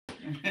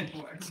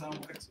Wax on,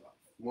 wax off.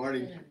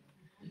 Morning.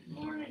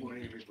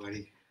 Morning,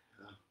 everybody.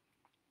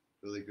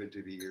 Really good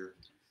to be here,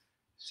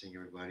 seeing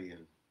everybody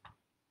and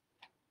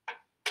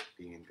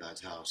being in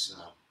God's house.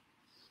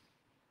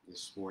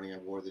 This morning I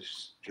wore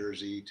this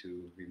jersey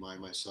to remind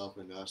myself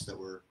and us that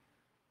we're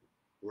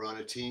on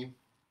a team.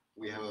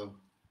 We have a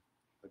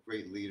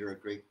great leader, a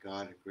great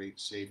God, a great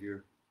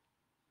Savior.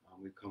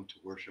 We've come to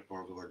worship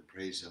our Lord and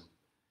praise Him.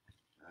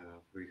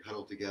 We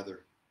huddle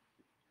together.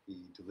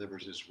 He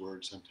delivers His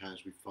word.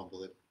 Sometimes we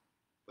fumble it,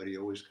 but He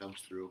always comes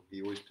through.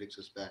 He always picks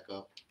us back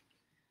up.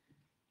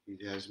 He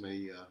has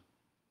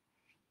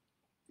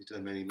He's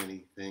done many,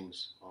 many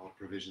things. All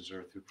provisions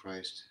are through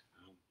Christ.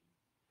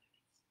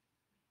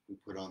 We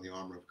put on the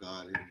armor of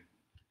God, and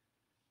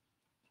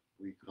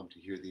we come to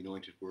hear the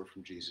anointed word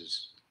from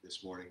Jesus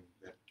this morning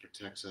that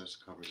protects us,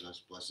 covers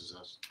us, blesses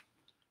us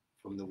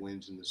from the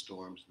winds and the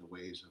storms and the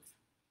waves of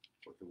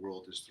what the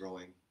world is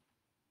throwing.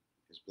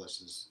 His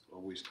blessings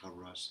always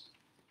cover us.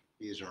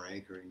 He is our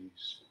anchor.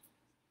 He's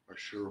our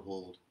sure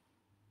hold.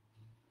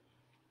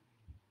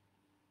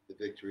 The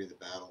victory of the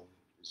battle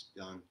is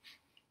done.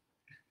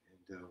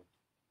 And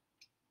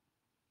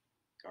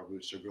our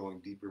roots are growing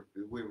deeper.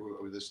 We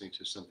were listening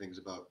to some things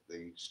about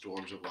the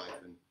storms of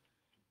life and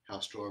how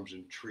storms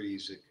and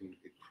trees, it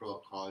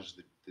cause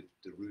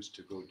the roots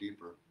to go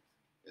deeper.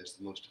 As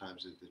most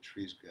times the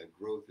trees'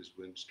 growth is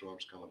when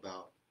storms come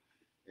about.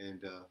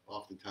 And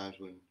oftentimes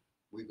when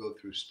we go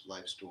through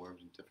life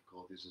storms and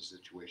difficulties and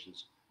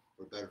situations,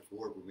 we're better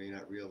for it. We may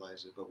not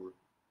realize it, but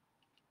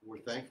we're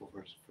thankful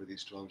for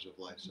these storms of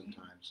life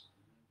sometimes.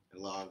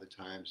 And a lot of the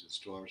times the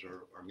storms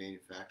are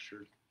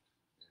manufactured,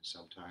 and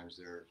sometimes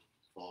they're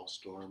false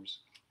storms,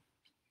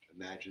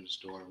 imagined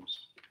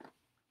storms,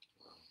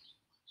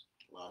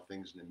 a lot of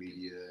things in the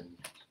media and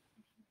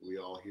we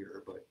all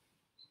hear, but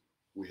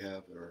we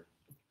have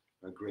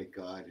our great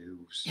God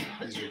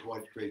these are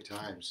quite great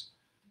times.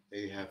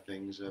 They have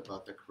things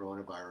about the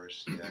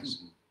coronavirus,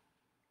 yes,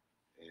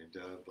 and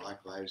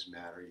Black Lives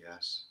Matter,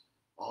 yes.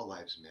 All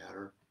lives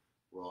matter.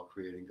 We're all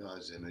creating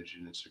God's image,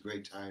 and it's a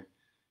great time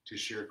to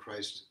share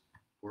Christ's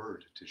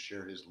word, to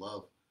share His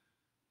love,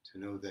 to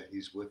know that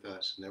He's with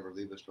us, never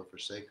leave us nor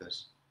forsake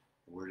us.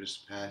 And we're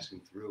just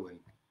passing through, and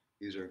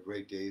these are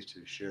great days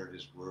to share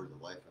His word, the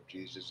life of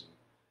Jesus, and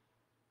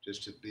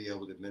just to be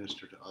able to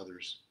minister to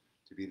others,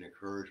 to be an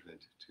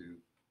encouragement, to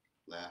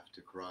laugh,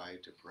 to cry,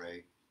 to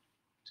pray,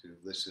 to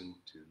listen,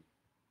 to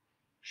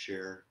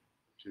share,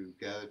 to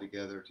gather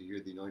together to hear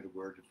the anointed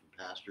word from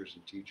pastors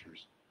and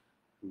teachers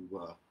who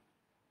are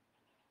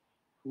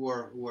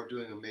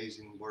doing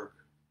amazing work.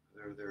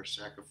 Their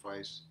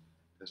sacrifice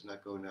does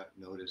not go not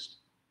noticed.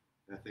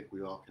 And I think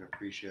we all can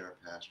appreciate our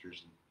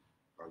pastors and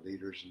our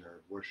leaders and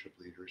our worship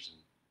leaders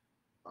and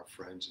our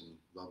friends and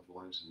loved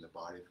ones in the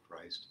body of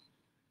Christ.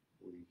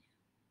 We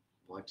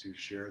want to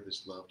share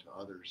this love to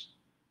others,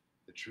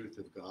 the truth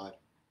of God,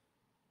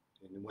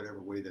 and in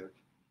whatever way that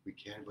we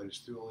can, but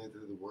it's only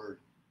through the Word.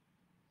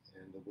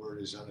 And the Word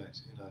is in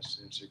us,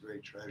 and it's a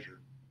great treasure,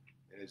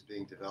 and it's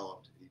being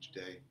developed each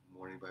day,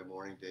 morning by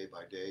morning, day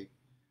by day,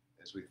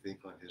 as we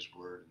think on His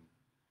Word, and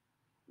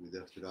we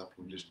lift it up.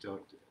 We just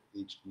don't,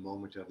 each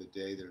moment of the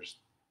day, there's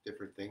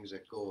different things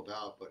that go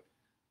about, but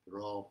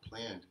they're all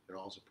planned. They're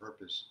all a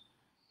purpose.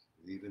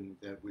 Even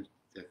that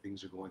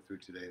things are going through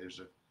today, there's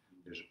a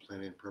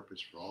plan and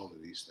purpose for all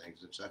of these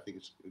things. I think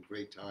it's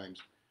great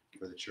times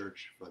for the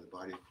church, for the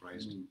body of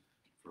Christ,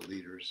 for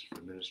leaders,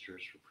 for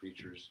ministers, for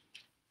preachers,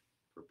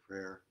 for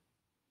prayer,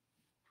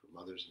 for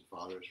mothers and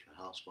fathers, for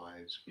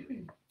housewives, for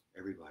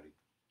everybody. I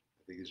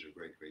think these are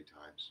great, great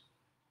times.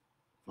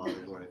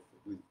 Father, Lord,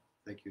 we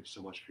thank you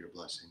so much for your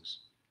blessings,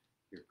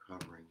 your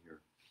covering,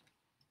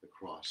 the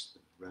cross,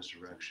 the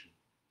resurrection,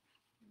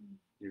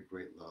 your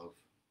great love,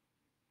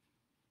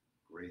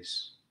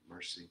 grace,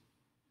 mercy,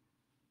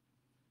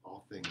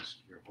 all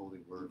things, your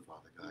holy word,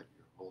 Father God,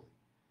 you're holy.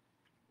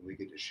 And we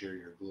get to share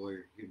your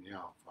glory here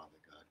now, Father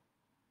God.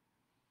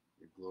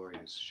 Your glory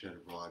is shed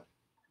abroad,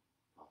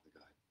 Father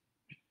God.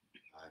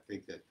 I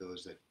think that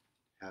those that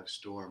have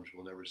storms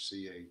will never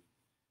see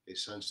a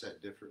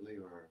sunset differently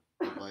or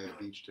by a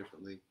beach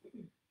differently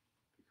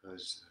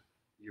because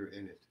you're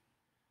in it.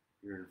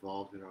 You're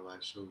involved in our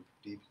lives so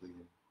deeply,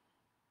 and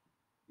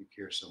you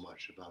care so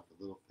much about the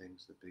little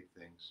things, the big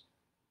things.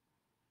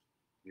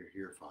 You're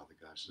here, Father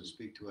God. So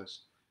speak to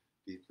us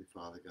deeply,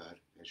 Father God,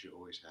 as you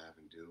always have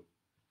and do.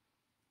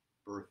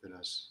 Birth in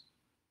us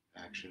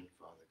action,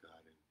 Father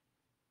God, and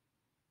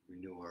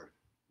renew our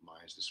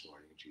minds this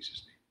morning in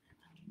Jesus' name.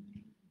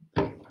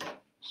 Amen. Thank you.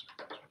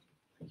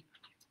 Thank you.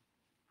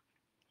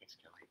 Thanks,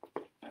 Kelly.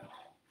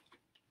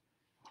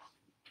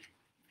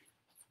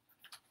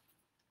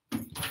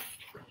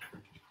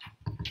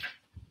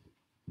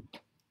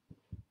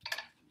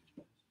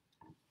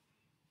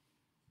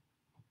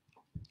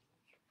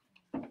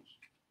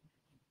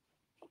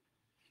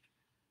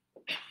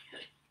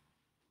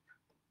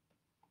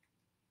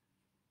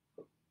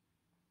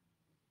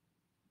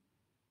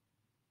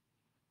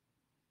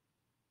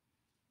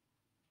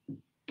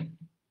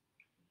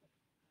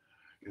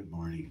 Good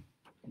morning.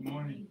 Good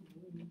morning.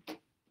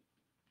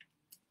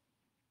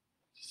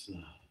 It's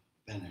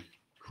been a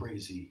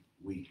crazy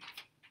week.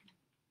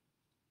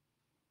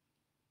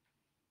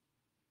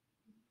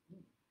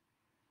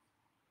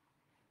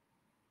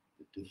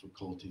 The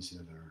difficulties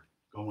that are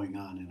going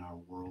on in our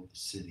world, the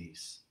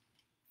cities,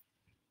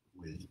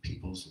 with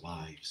people's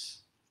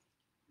lives,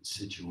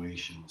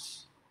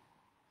 situations.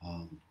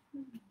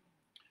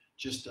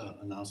 Just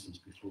announcements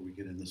before we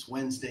get in this.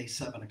 Wednesday,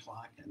 7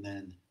 o'clock, and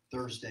then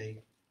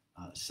Thursday,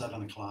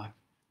 7 o'clock,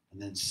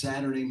 and then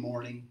Saturday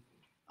morning,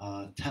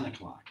 10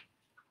 o'clock.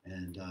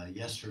 And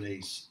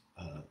yesterday's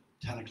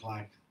 10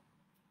 o'clock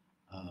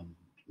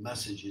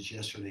messages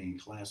yesterday in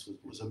class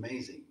was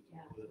amazing. Yeah.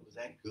 Was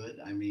that good?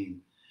 I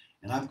mean,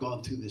 and I've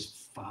gone through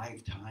this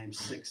 5 times,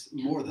 6,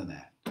 more than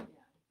that,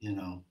 you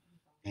know,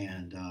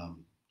 and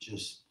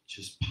just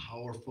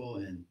powerful,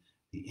 and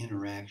the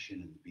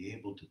interaction and be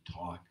able to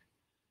talk,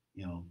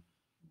 you know,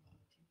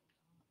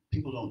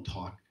 people don't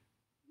talk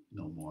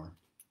no more.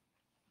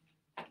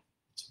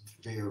 It's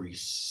very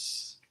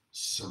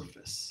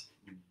surface.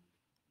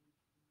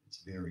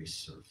 It's very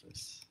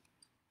surface,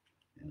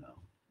 you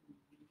know,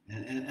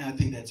 and I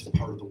think that's a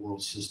part of the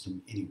world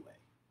system anyway.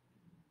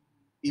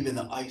 Even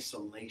the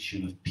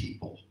isolation of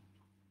people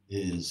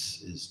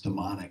is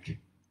demonic.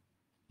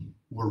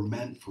 We're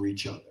meant for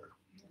each other.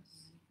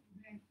 Yes.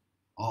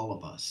 All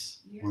of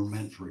us, yes. We're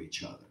meant for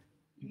each other.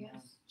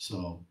 Yes.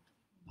 So,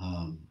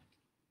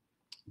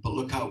 but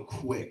look how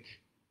quick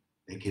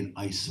they can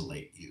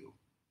isolate you.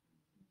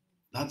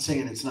 Not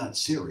saying it's not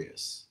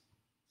serious.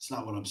 It's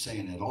not what I'm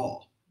saying at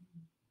all.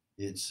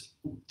 It's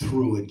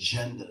through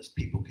agendas.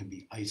 People can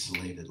be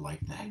isolated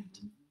like that.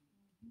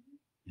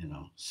 You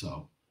know,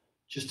 so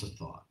just a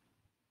thought.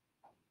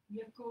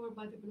 You're covered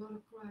by the blood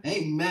of Christ.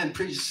 Amen.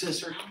 Preach,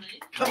 sister.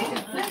 Come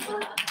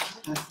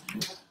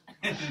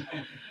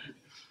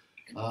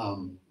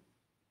on.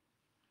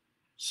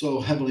 So,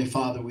 Heavenly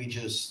Father, we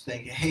just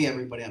thank you. Hey,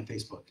 everybody on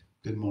Facebook.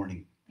 Good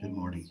morning. Good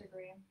morning.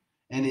 Instagram.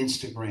 And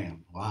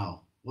Instagram.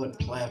 Wow. What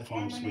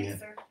platforms we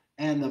have.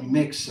 And the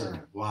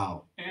mixer.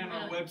 Wow. And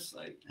our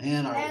website.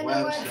 And our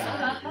website.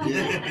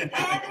 Yeah.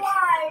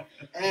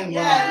 And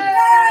live.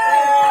 And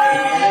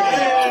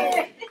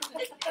live.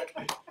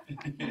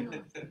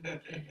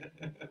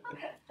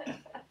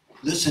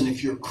 Listen,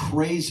 if you're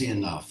crazy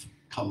enough,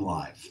 come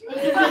live.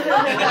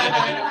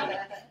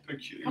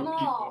 Come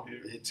on.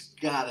 It's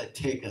got to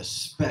take a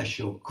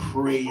special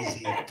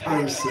crazy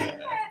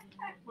person.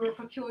 We're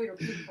peculiar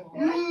people.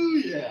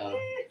 Ooh, yeah.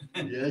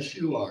 Yes,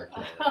 you are.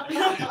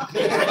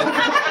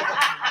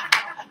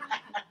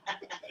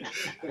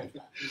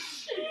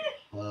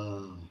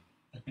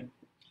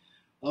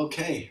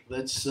 Okay,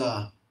 let's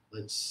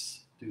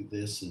do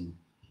this and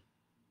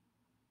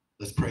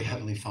let's pray.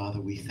 Heavenly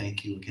Father, we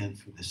thank you again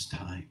for this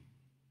time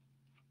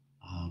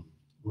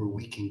where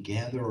we can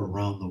gather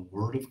around the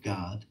Word of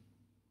God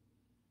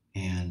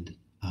and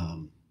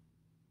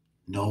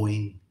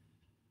knowing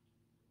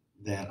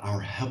that our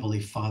Heavenly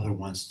Father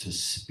wants to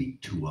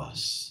speak to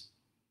us,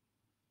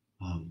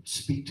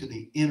 speak to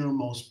the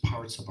innermost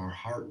parts of our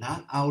heart,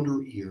 not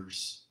outer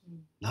ears,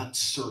 not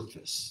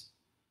surface,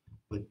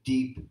 but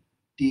deep,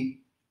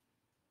 deep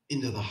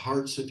into the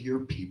hearts of your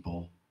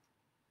people,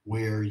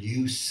 where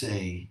you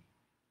say,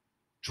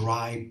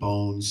 dry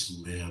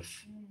bones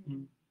live.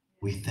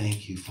 We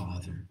thank you,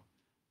 Father.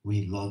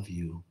 We love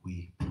you.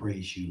 We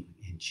praise you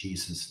in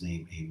Jesus'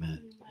 name.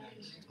 Amen.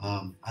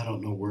 I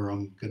don't know where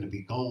I'm going to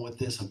be going with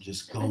this. I'm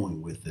just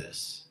going with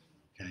this.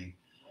 Okay.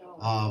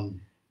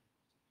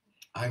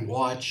 I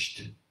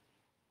watched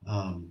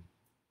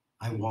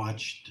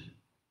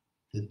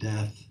the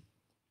death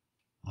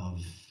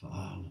of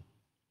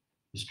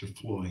Mr.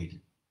 Floyd,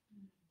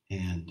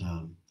 and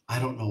I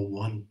don't know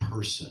one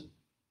person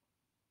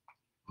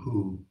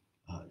who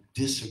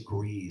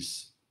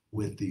disagrees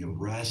with the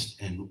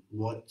arrest and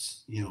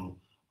what's, you know,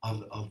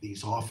 of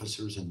these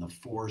officers and the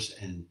force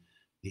and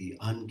the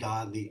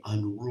ungodly,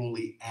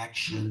 unruly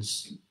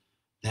actions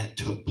that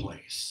took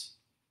place.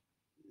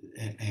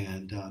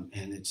 And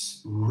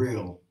it's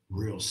real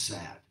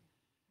sad.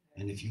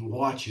 And if you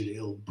watch it,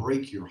 it'll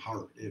break your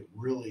heart. It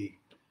really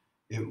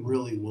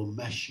will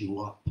mess you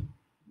up.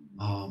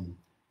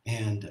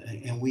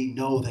 And we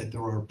know that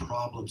there are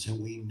problems,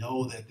 and we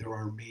know that there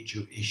are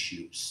major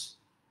issues.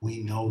 We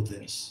know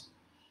this.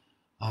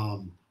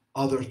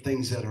 Other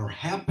things that are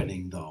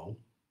happening, though,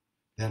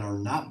 that are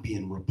not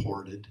being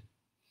reported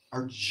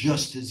are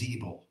just as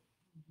evil.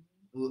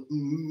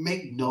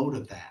 Make note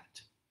of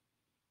that.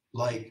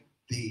 Like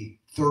the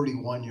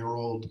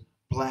 31-year-old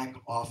black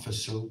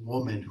officer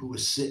woman who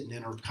was sitting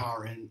in her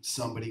car and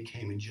somebody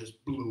came and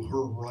just blew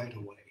her right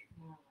away.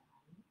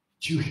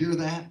 Did you hear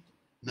that?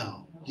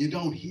 No, you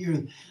don't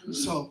hear.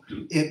 So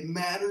it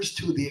matters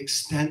to the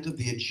extent of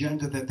the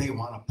agenda that they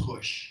want to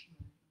push.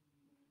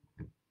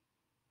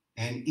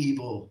 And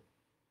evil,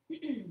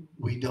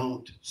 we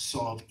don't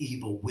solve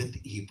evil with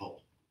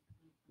evil.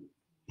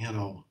 You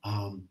know,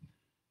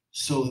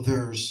 so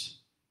there's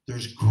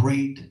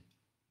great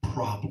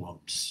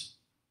problems.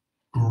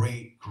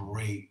 Great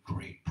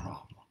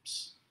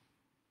problems.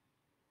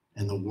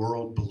 And the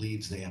world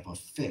believes they have a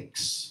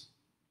fix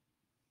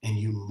And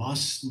you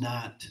must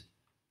not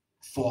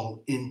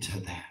fall into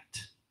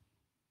that.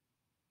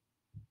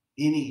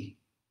 Any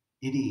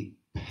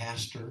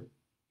pastor,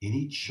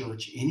 any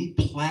church, any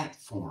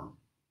platform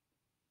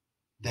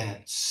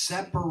that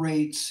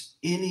separates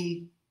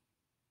any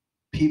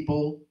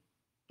people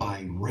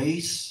by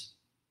race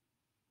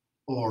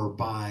or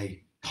by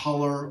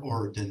color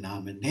or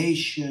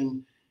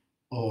denomination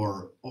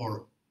or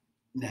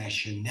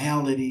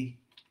nationality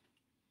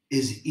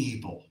is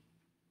evil.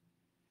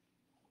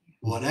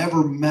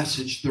 Whatever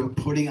message they're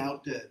putting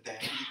out that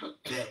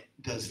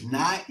does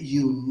not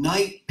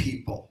unite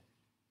people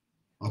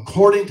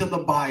according to the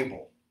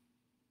Bible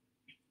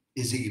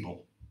is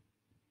evil,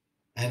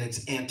 and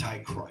it's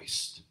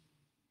antichrist.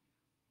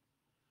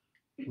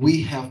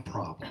 We have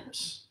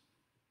problems,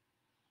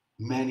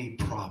 many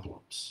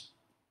problems.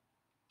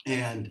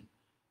 And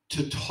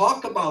to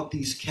talk about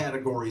these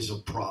categories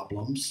of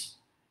problems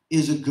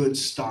is a good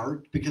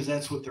start, because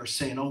that's what they're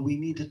saying. Oh, we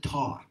need to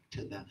talk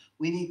to them.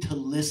 We need to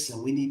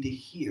listen. We need to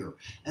hear.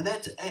 And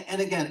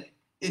again,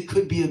 it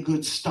could be a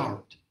good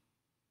start.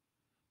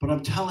 But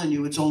I'm telling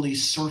you, it's only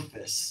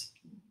surface.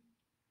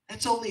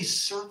 That's only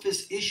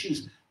surface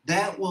issues.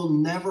 That will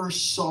never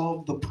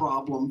solve the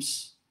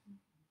problems.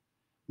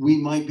 We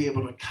might be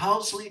able to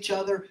counsel each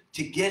other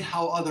to get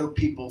how other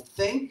people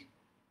think,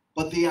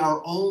 but they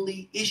are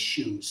only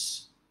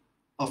issues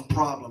of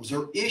problems.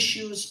 They're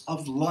issues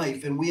of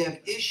life, and we have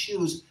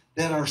issues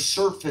that are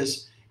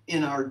surface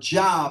in our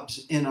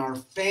jobs, in our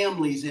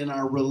families, in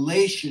our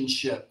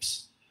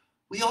relationships.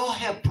 We all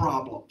have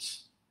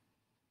problems.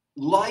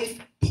 Life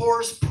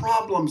pours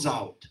problems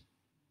out.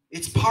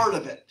 It's part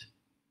of it.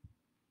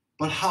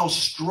 But how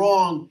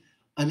strong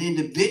an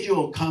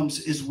individual comes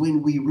is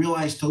when we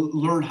realize to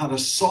learn how to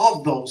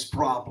solve those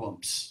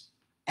problems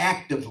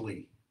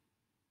actively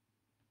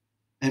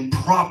and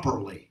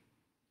properly.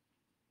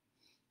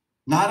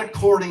 Not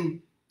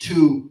according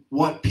to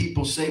what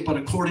people say, but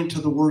according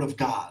to the Word of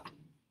God.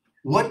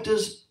 What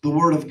does the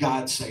Word of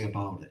God say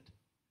about it?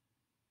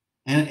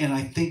 And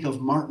I think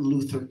of Martin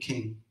Luther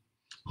King,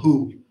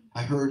 who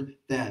I heard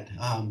that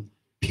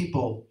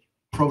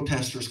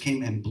protesters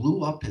came and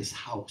blew up his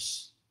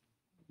house.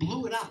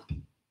 Blew it up.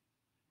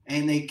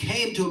 And they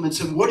came to him and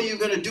said, what are you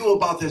going to do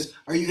about this?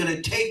 Are you going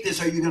to take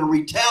this? Are you going to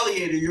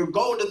retaliate? Or you're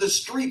going to the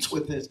streets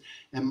with this?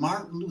 And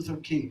Martin Luther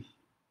King,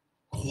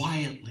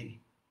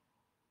 quietly,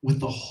 with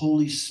the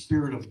Holy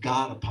Spirit of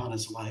God upon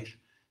his life,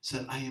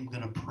 said, I am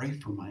going to pray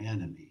for my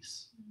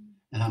enemies.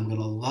 And I'm going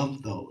to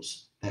love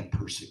those that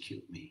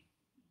persecute me.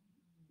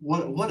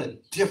 What a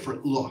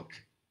different look.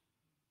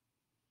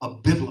 A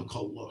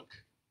biblical look.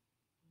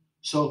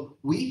 So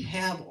we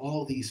have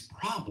all these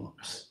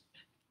problems.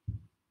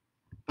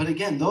 But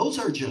again, those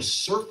are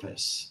just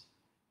surface.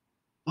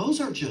 Those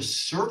are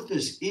just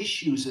surface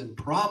issues and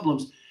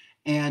problems.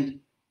 And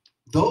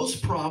those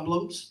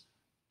problems,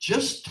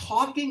 just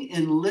talking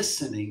and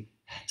listening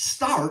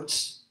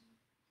starts,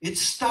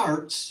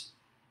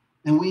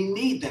 and we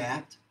need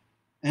that.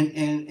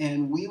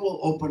 And we will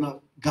open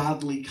up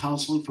godly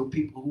counseling for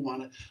people who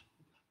want to.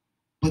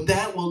 But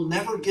that will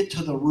never get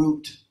to the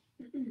root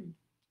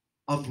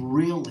of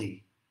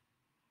really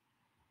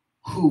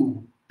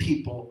who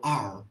people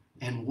are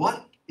and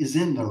what is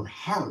in their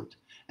heart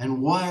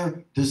and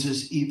where does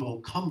this evil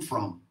come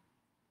from.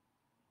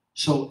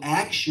 So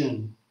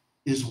action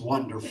is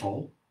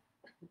wonderful.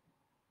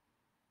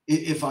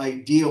 If I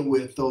deal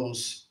with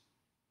those,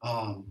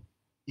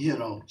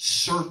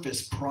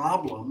 surface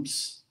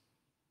problems,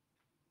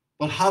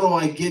 but how do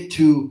I get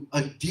to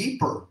a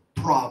deeper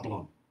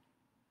problem?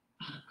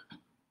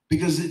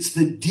 Because it's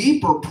the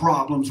deeper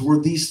problems where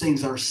these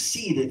things are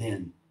seated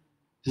in.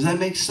 Does that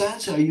make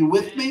sense? Are you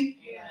with me?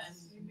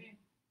 Yes.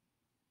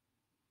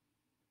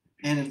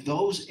 And if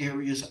those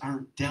areas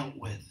aren't dealt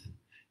with,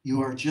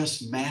 you are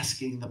just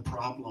masking the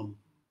problem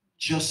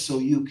just so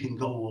you can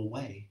go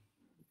away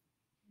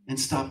and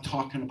stop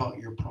talking about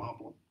your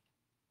problem.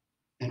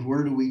 And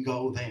where do we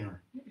go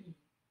there?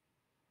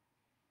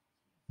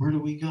 Where do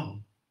we go?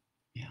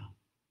 Yeah.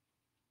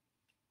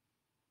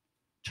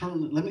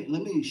 Let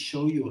me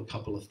show you a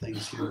couple of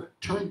things here.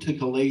 Turn to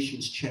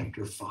Galatians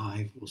chapter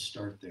 5. We'll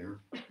start there.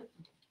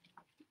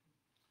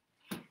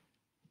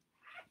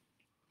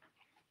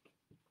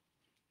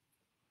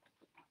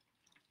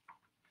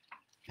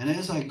 And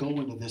as I go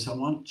into this, I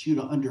want you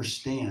to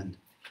understand,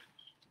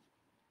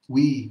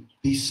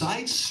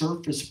 besides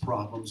surface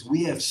problems,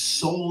 we have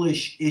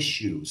soulish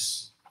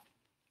issues.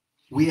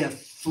 We have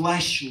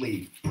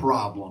fleshly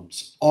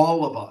problems,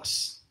 all of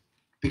us,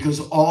 because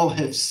all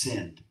have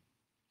sinned.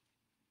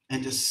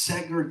 And to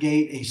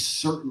segregate a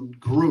certain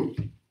group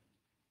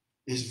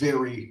is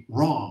very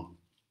wrong.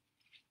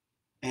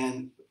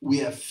 And we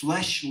have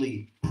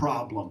fleshly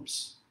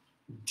problems,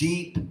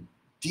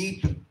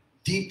 deeper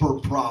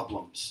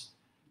problems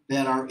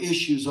that are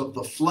issues of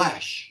the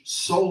flesh,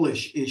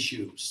 soulish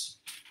issues.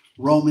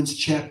 Romans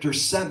chapter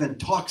 7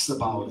 talks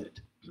about it,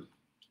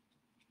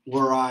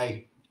 where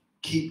I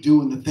keep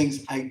doing the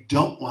things I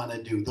don't want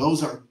to do.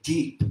 Those are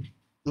deep.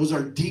 Those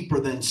are deeper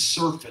than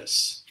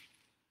surface.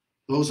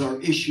 Those are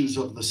issues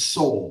of the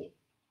soul.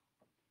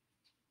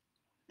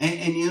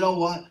 And you know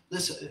what?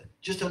 Listen,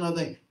 just another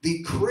thing.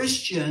 The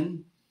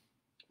Christian,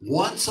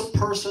 once a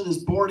person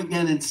is born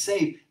again and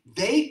saved,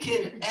 they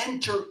can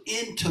enter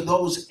into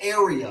those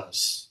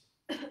areas.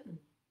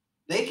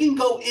 They can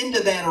go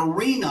into that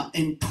arena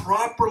in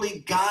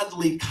properly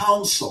godly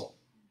counsel.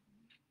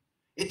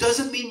 It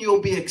doesn't mean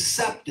you'll be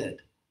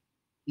accepted.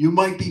 You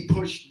might be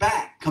pushed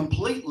back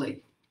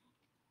completely.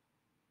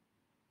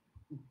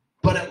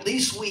 But at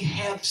least we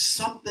have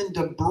something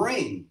to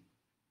bring.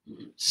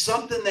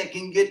 Something that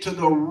can get to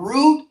the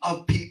root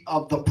of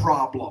the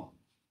problem.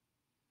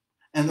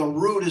 And the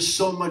root is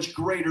so much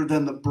greater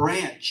than the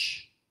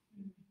branch.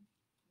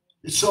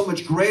 It's so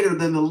much greater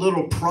than the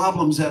little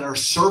problems that are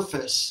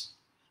surface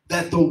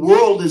that the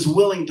world is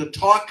willing to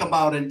talk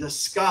about and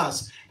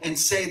discuss and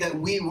say that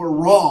we were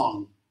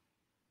wrong.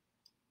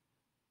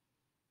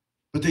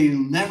 But they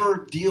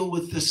never deal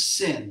with the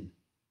sin.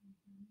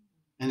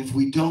 And if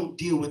we don't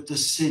deal with the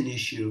sin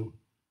issue,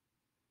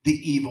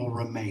 the evil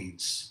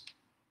remains.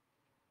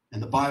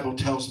 And the Bible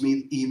tells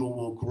me evil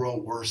will grow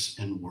worse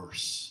and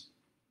worse.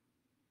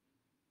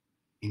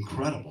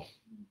 Incredible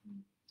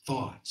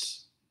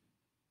thoughts.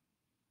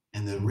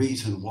 And the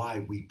reason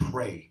why we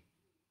pray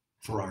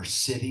for our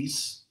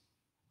cities,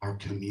 our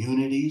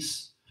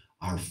communities,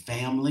 our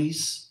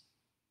families,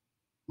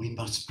 we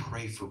must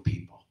pray for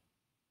people.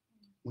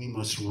 We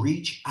must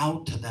reach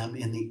out to them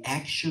in the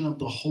action of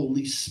the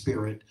Holy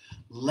Spirit,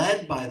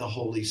 led by the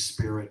Holy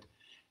Spirit,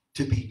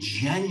 to be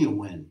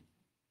genuine,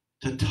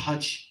 to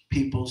touch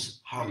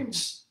people's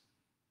hearts.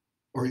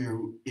 Or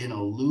you're in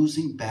a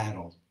losing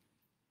battle.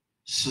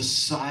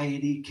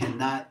 Society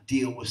cannot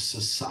deal with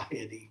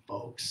society,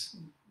 folks.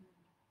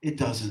 It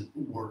doesn't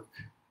work.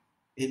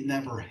 It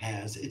never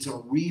has. It's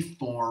a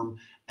reform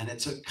and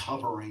it's a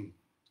covering.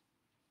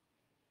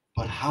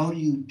 But how do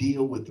you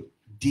deal with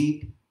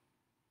deep-seated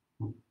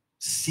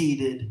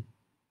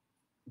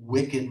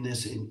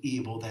wickedness and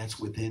evil that's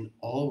within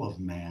all of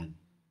man?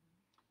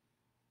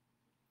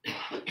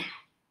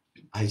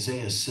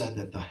 Isaiah said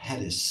that the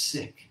head is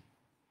sick.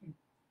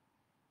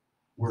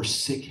 We're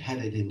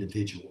sick-headed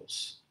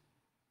individuals.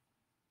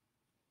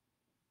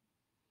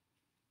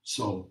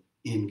 So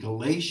in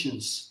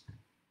Galatians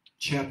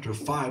chapter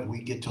 5,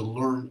 we get to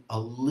learn a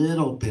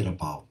little bit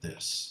about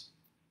this.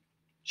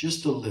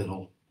 Just a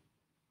little.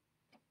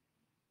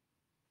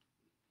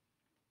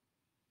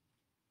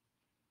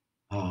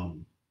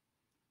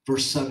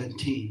 Verse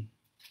 17.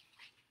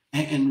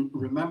 And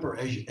remember,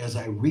 as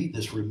I read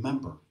this,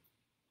 remember,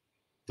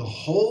 the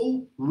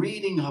whole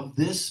reading of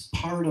this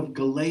part of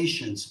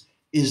Galatians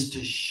is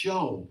to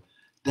show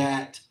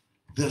that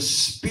the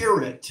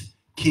Spirit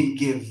can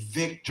give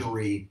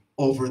victory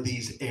over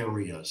these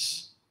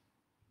areas.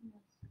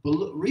 But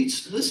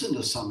listen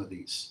to some of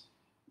these.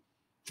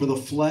 For the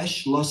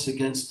flesh lusts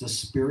against the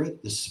Spirit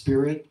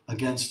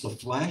against the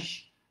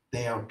flesh.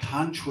 They are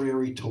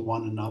contrary to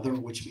one another,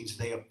 which means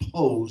they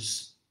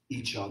oppose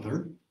each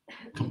other.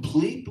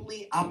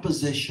 Completely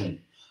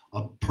opposition.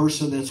 A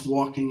person that's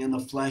walking in the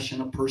flesh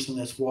and a person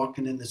that's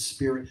walking in the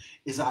Spirit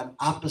is on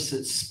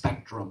opposite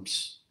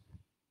spectrums.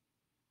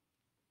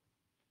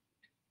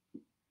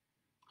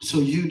 So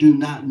you do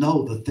not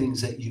know the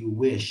things that you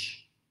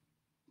wish.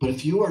 But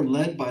if you are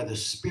led by the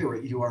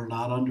Spirit, you are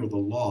not under the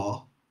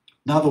law.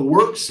 Now the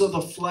works of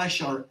the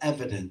flesh are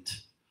evident.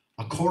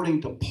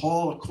 According to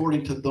Paul,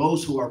 according to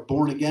those who are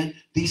born again,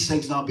 these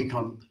things now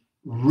become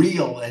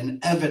real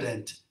and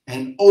evident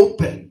and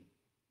open.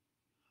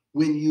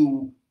 When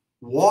you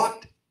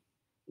walked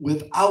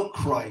without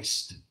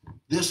Christ,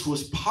 this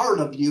was part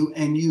of you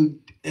and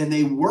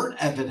they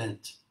weren't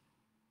evident.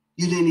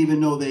 You didn't even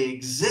know they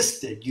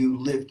existed. You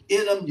lived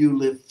in them, you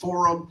lived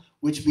for them,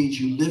 which means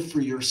you lived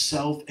for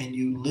yourself and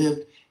you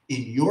lived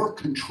in your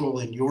control,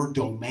 in your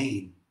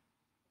domain.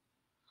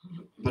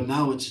 But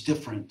now it's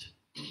different.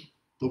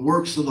 The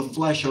works of the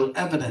flesh are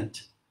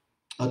evident.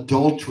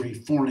 Adultery,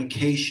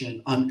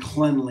 fornication,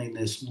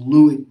 uncleanliness,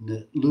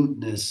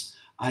 lewdness,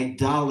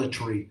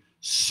 idolatry,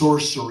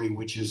 sorcery,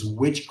 which is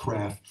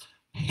witchcraft,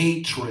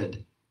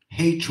 hatred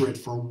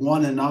for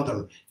one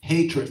another,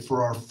 hatred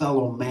for our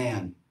fellow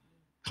man,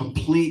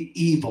 complete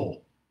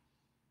evil.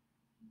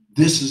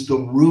 This is the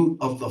root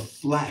of the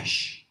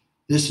flesh.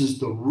 This is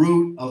the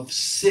root of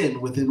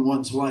sin within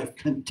one's life.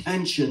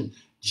 Contention,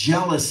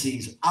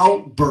 jealousies,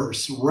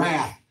 outbursts,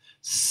 wrath,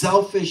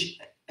 selfish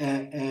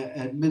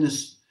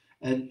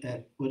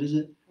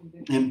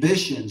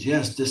ambitions,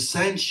 yes,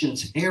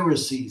 dissensions,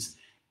 heresies,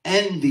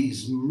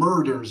 envies,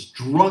 murders,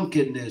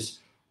 drunkenness,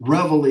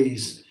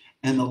 revelries,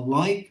 and the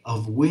like,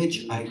 of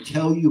which I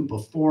tell you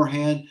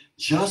beforehand,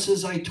 just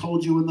as I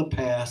told you in the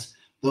past,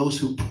 those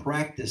who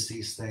practice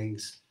these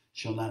things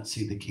shall not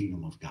see the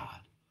kingdom of God.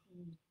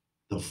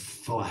 The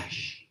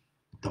flesh,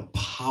 the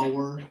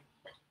power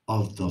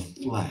of the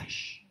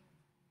flesh.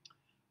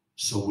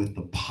 So with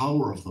the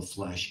power of the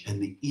flesh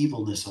and the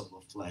evilness of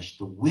the flesh,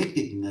 the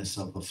wickedness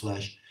of the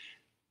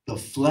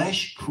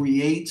flesh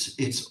creates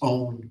its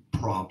own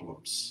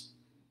problems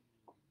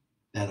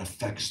that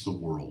affects the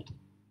world.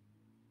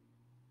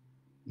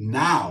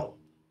 Now,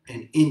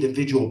 an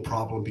individual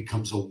problem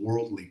becomes a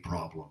worldly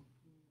problem.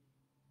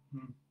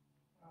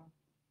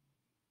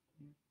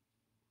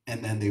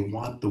 And then they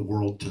want the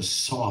world to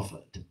solve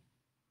it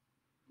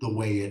the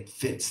way it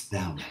fits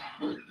them.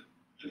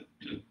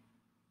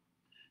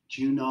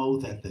 Do you know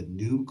that the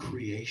new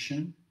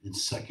creation in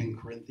 2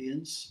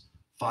 Corinthians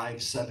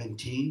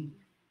 5:17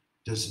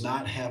 does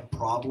not have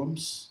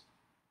problems?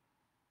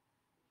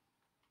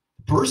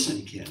 The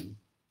person can.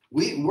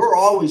 We're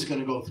always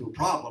going to go through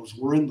problems.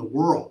 We're in the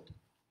world.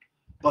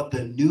 But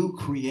the new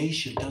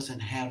creation doesn't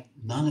have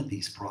none of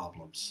these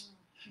problems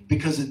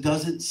because it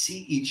doesn't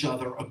see each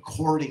other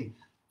according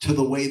to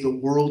the way the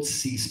world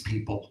sees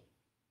people.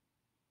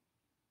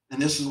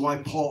 And this is why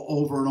Paul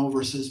over and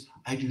over says,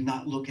 I do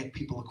not look at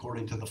people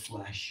according to the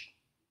flesh.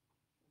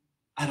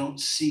 I don't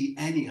see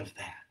any of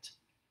that.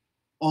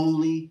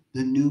 Only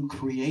the new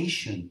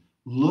creation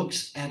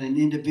looks at an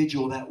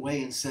individual that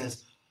way and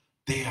says,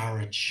 they are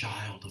a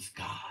child of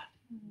God.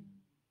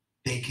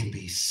 They can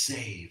be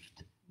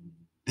saved.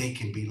 They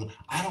can be,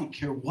 I don't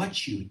care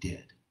what you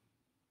did.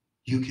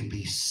 You can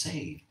be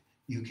saved.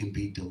 You can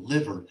be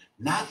delivered,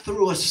 not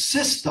through a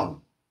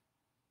system.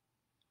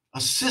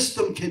 A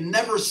system can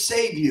never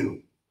save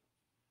you.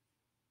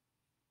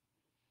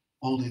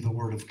 Only the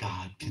Word of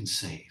God can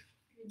save.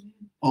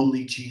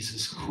 Only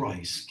Jesus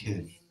Christ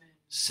can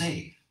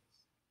save.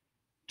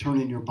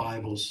 Turn in your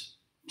Bibles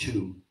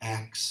to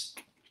Acts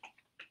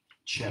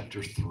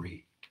chapter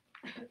 3.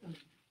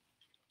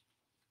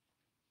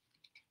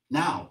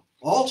 Now,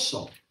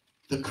 also,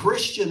 the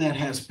Christian that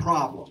has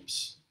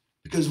problems,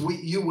 because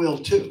you will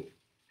too.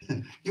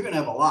 You're going to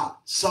have a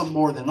lot, some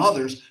more than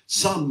others.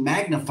 Some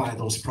magnify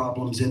those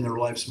problems in their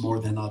lives more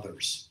than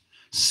others.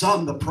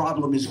 Some, the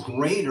problem is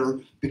greater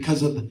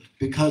because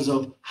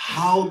of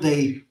how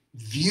they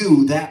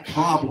view that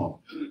problem.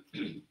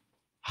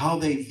 How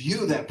they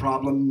view that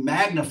problem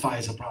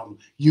magnifies a problem.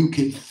 You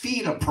can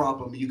feed a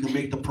problem. You can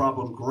make the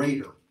problem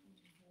greater.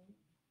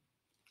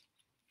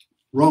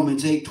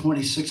 Romans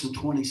 8:26 and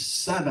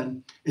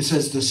 27, it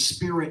says the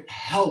Spirit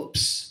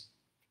helps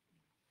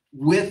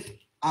with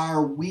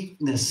our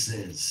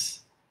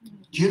weaknesses.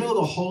 Do you know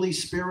the Holy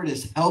Spirit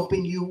is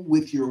helping you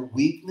with your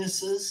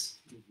weaknesses?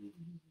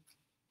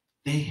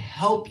 They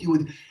help you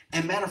with,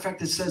 and matter of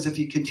fact, it says, if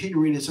you continue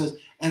reading, it says,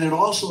 and it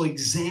also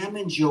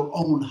examines your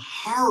own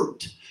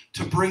heart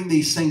to bring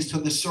these things to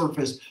the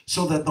surface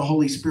so that the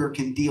Holy Spirit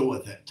can deal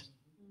with it.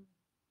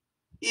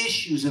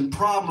 Issues and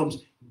problems,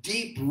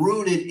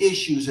 deep-rooted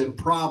issues and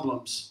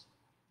problems.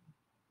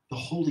 The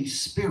Holy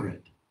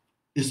Spirit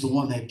is the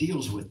one that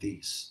deals with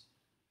these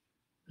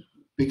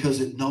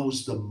because it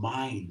knows the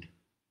mind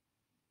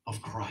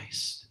of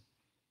Christ.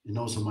 It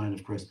knows the mind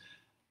of Christ.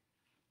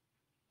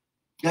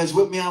 You guys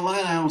with me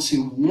online? I don't see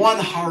one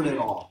heart at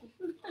all.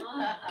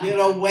 Get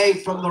away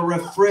from the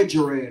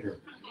refrigerator.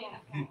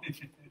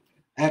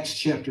 Acts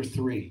chapter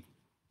 3.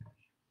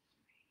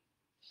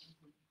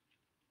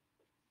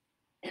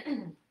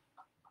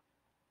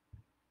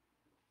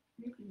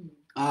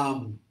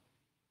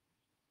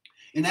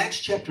 In Acts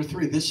chapter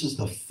 3, this is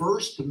the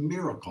first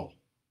miracle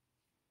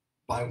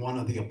by one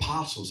of the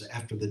apostles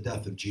after the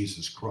death of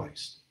Jesus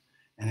Christ.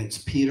 And it's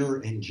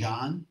Peter and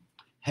John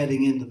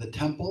heading into the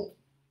temple.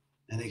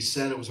 And they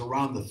said it was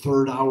around the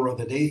third hour of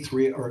the day,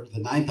 the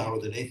ninth hour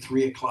of the day,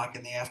 3 o'clock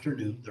in the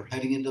afternoon. They're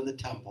heading into the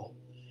temple.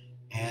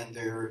 And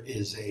there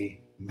is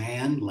a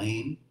man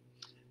lame,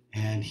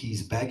 and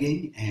he's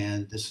begging.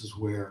 And this is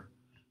where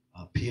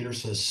Peter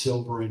says,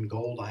 silver and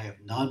gold I have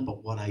none,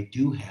 but what I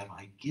do have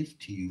I give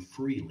to you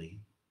freely.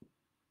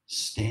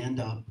 Stand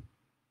up,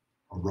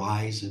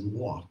 arise, and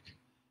walk.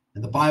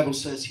 And the Bible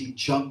says he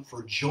jumped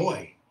for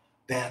joy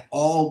that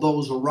all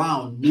those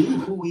around knew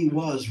who he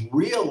was,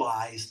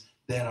 realized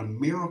that a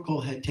miracle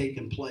had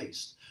taken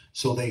place.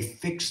 So they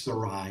fixed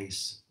their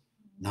eyes,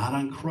 not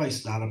on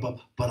Christ, not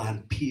above, but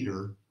on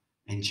Peter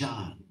and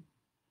John.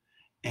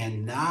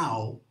 And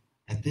now,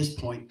 at this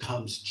point,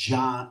 comes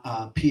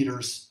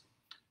Peter's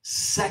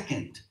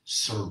second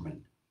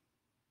sermon.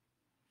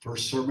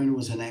 First sermon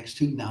was in Acts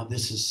 2. Now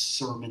this is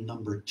sermon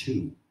number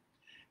 2.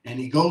 And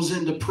he goes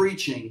into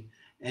preaching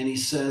and he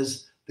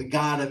says, the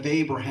God of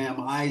Abraham,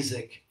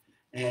 Isaac,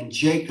 and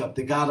Jacob,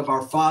 the God of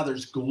our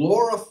fathers,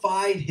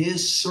 glorified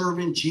his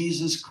servant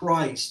Jesus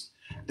Christ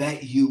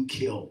that you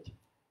killed.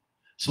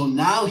 So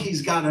now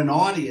he's got an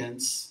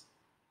audience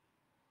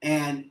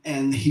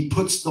and he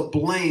puts the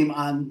blame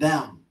on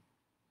them.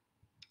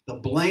 The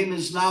blame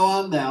is now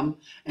on them,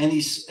 and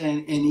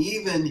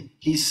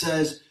he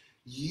says,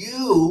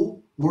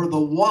 you were the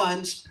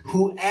ones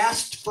who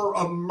asked for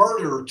a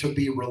murderer to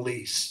be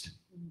released.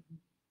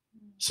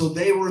 So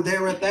they were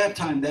there at that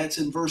time. That's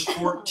in verse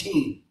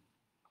 14.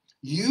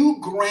 You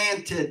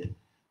granted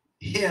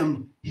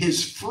him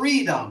his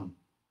freedom.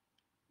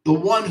 The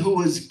one who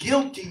was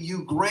guilty,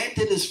 you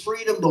granted his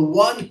freedom. The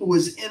one who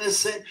was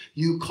innocent,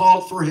 you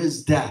called for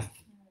his death.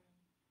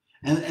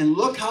 And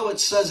look how it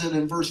says it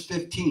in verse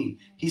 15.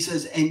 He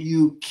says, and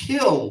you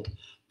killed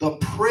the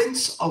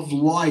Prince of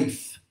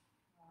Life,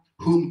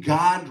 whom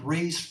God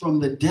raised from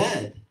the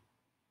dead.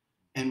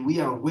 And we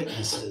are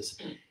witnesses.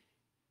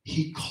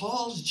 He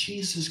calls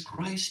Jesus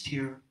Christ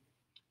here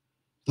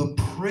the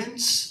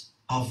Prince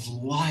of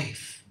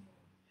Life.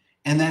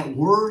 And that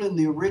word in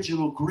the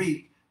original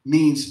Greek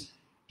means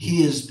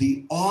he is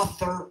the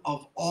author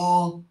of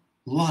all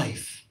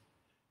life.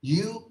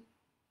 You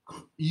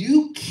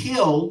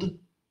killed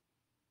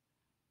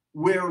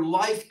where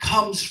life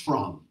comes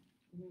from.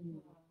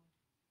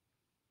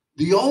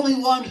 The only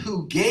one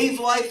who gave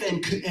life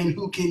and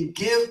who can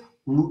give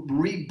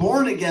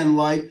reborn again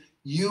life,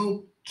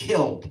 you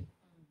killed.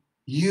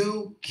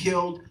 You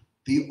killed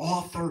the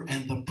author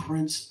and the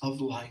Prince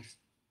of Life.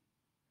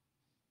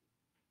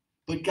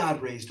 But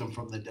God raised him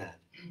from the dead.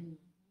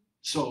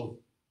 So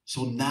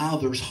now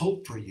there's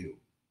hope for you.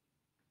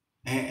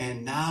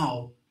 And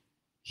now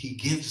he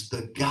gives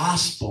the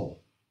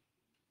gospel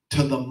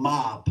to the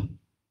mob,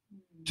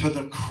 to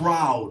the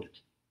crowd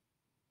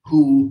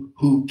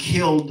who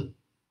killed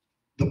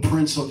the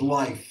Prince of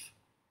Life.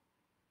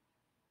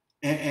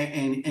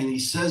 And he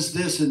says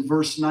this in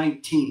verse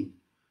 19,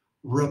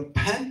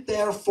 repent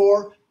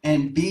therefore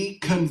and be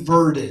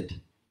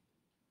converted.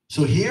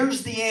 So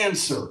here's the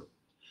answer.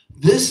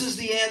 This is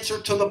the answer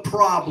to the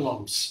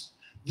problems.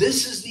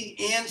 This is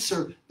the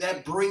answer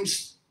that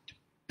brings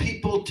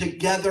people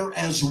together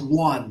as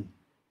one.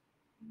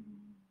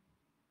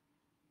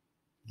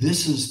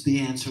 This is the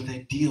answer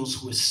that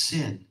deals with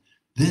sin.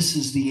 This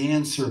is the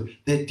answer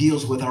that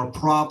deals with our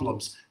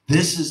problems.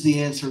 This is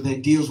the answer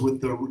that deals with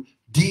the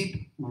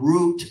deep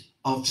root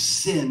of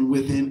sin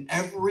within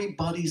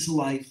everybody's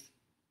life.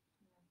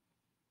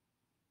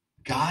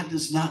 God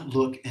does not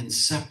look and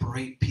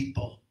separate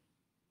people.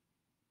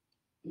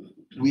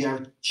 We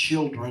are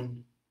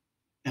children,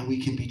 and we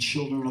can be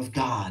children of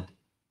God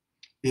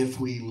if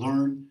we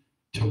learn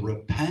to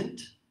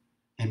repent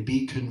and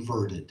be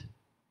converted.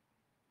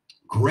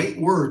 Great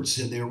words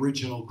in the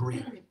original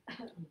Greek.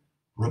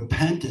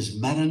 Repent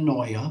is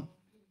metanoia,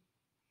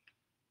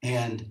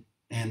 and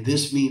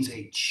this means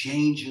a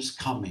change is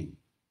coming.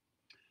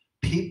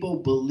 People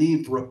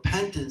believe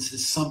repentance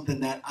is something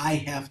that I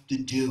have to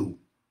do.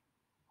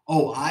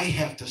 Oh, I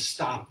have to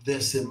stop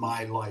this in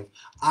my life.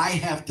 I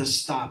have to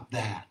stop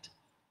that.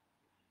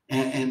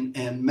 And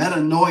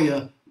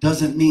metanoia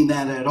doesn't mean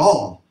that at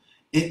all.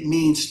 It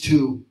means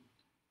to,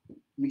 let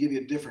me give you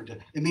a different,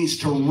 it means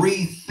to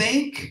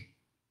rethink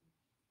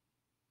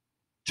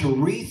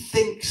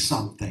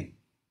something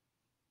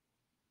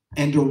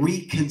and to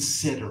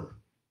reconsider.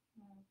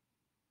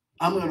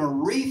 I'm going to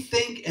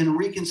rethink and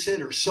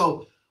reconsider.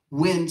 So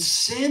when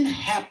sin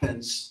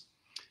happens,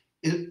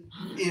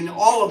 in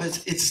all of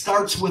it, it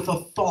starts with a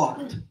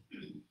thought.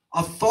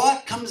 A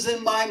thought comes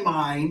in my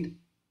mind,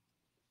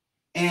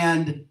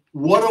 and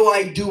what do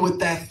I do with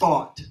that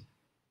thought?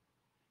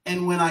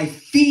 And when I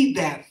feed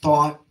that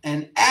thought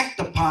and act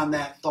upon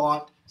that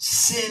thought,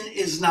 sin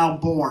is now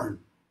born.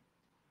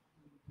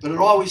 But it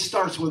always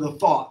starts with a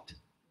thought.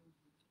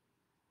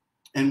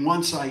 And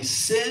once I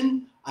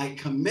sin, I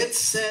commit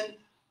sin,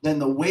 then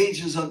the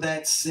wages of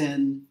that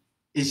sin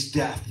is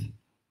death.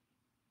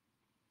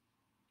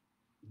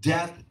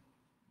 Death,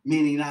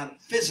 meaning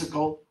not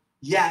physical,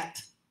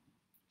 yet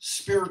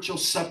spiritual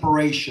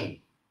separation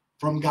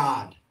from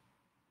God.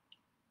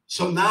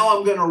 So now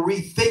I'm going to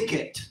rethink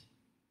it.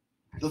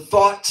 The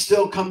thought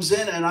still comes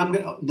in, and I'm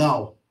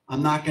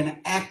not going to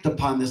act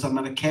upon this. I'm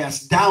going to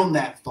cast down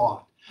that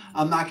thought.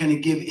 I'm not going to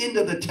give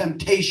into the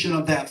temptation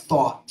of that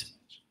thought.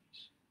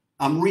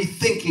 I'm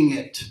rethinking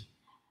it.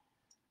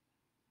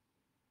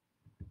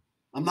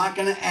 I'm not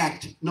going to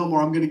act no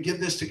more. I'm going to give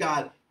this to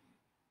God.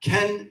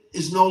 Ken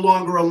is no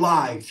longer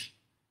alive.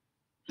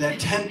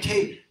 That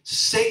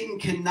Satan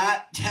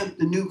cannot tempt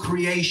the new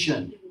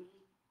creation.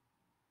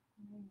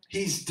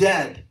 He's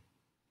dead.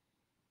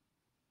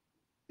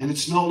 And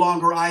it's no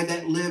longer I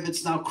that live.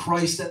 It's now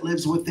Christ that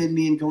lives within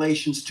me in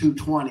Galatians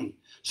 2:20.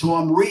 So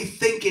I'm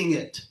rethinking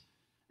it.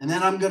 And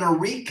then I'm going to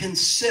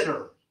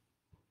reconsider.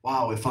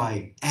 Wow, if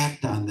I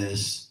act on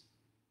this,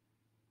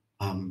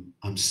 I'm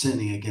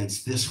sinning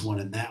against this one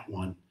and that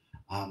one.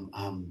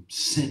 I'm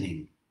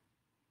sinning.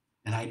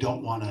 And I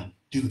don't want to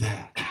do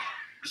that.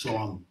 So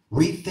I'm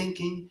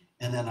rethinking,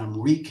 and then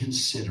I'm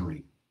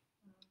reconsidering.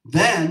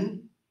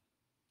 Then,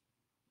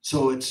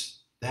 so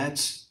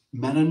that's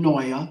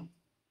metanoia,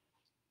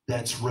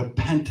 that's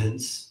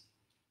repentance,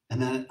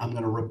 and then I'm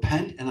going to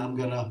repent,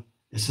 and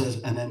it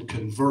says, and then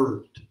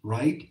convert,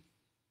 right?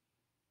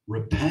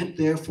 Repent,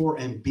 therefore,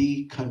 and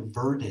be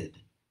converted.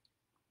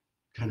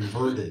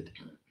 Converted.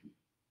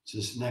 It's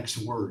this next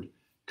word.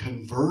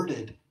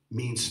 Converted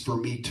means for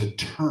me to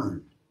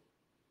turn.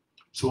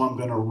 So I'm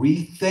going to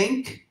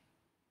rethink,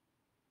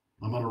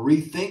 I'm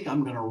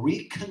going to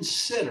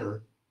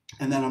reconsider,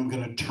 and then I'm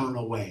going to turn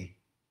away.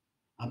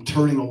 I'm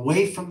turning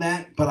away from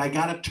that, but I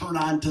got to turn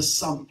on to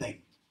something.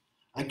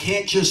 I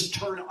can't just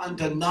turn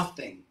onto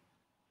nothing,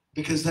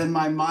 because then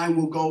my mind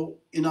will go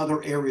in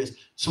other areas.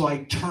 So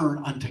I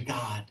turn unto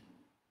God.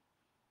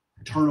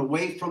 Turn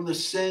away from the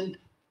sin,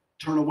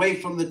 turn away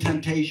from the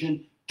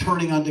temptation,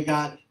 turning unto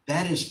God.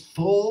 That is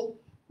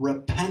full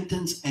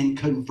repentance and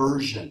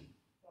conversion.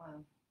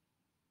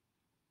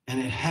 And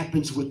it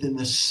happens within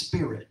the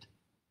Spirit.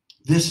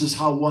 This is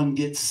how one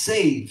gets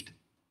saved.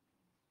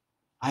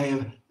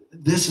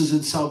 This is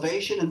in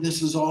salvation, and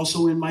this is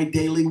also in my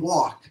daily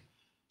walk.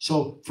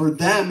 So for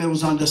them, it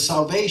was unto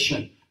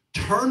salvation.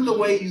 Turn the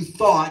way you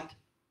thought,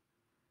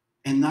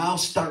 and now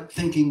start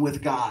thinking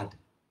with God.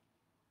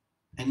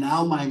 And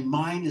now my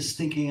mind is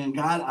thinking in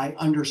God. I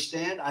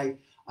understand. I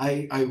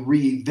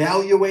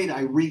reevaluate.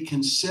 I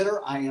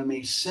reconsider. I am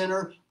a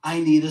sinner. I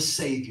need a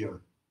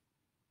Savior.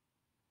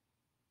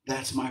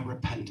 That's my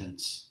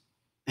repentance.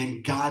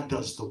 And God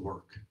does the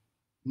work.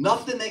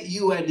 Nothing that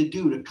you had to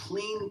do to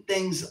clean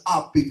things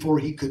up before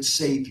he could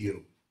save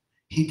you.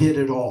 He did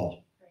it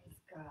all.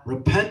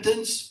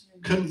 Repentance,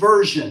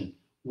 conversion.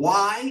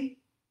 Why?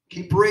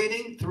 Keep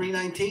reading,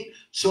 3:19.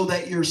 So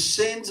that your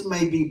sins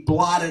may be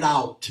blotted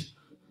out.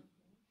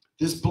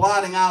 This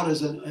blotting out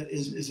is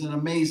an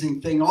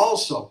amazing thing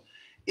also.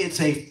 It's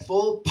a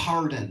full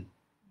pardon.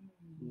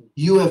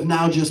 You have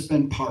now just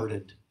been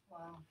pardoned.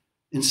 Wow.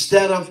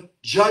 Instead of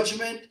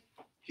judgment,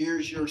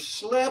 here's your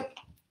slip.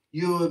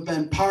 You have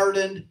been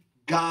pardoned.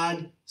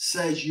 God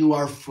says you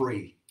are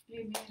free.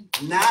 Amen.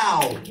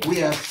 Now we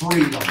have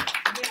freedom.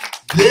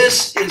 Yes.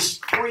 This is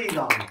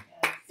freedom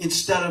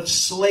instead of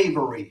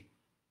slavery.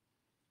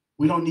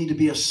 We don't need to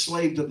be a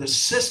slave to the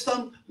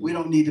system. We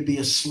don't need to be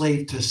a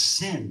slave to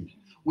sin.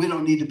 We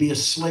don't need to be a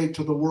slave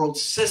to the world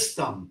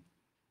system.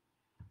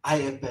 I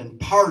have been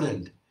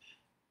pardoned.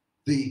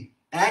 The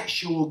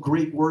actual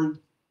Greek word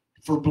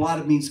for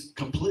blotted means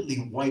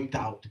completely wiped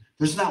out.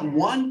 There's not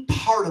one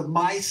part of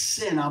my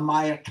sin on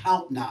my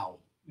account now.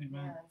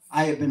 Amen.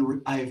 I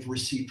have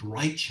received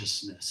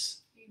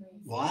righteousness.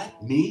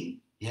 What? Me?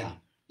 Yeah,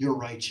 you're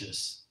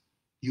righteous.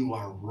 You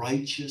are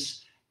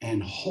righteous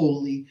and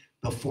holy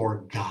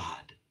before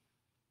God.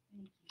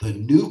 The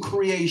new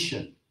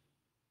creation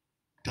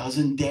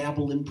doesn't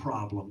dabble in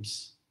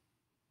problems.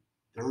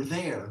 They're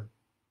there,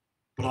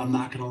 but I'm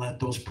not going to let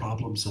those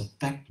problems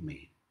affect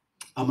me.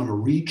 I'm going to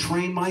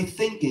retrain my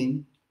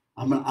thinking.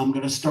 I'm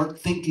going to start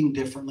thinking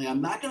differently.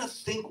 I'm not going to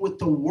think with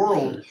the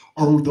world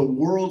or the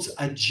world's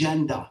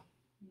agenda.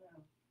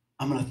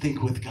 I'm going to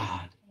think with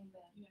God.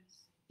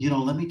 You know,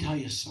 let me tell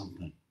you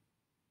something.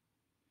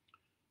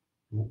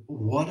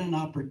 What an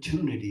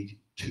opportunity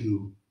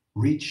to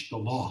reach the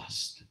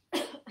lost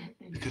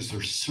because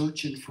they're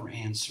searching for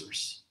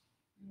answers.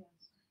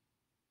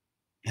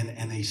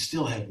 And they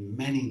still have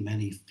many,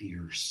 many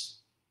fears.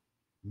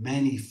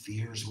 Many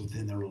fears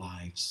within their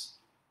lives.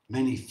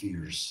 Many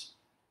fears.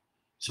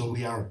 So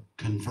we are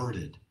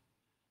converted.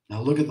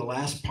 Now look at the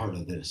last part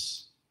of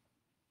this.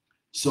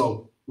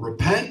 So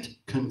repent,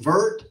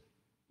 convert,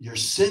 your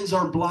sins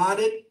are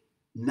blotted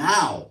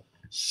now,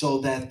 so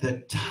that the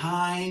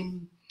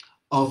time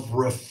of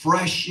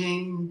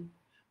refreshing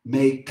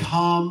may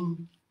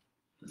come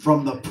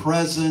from the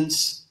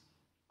presence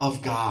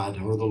of God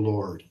or the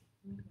Lord.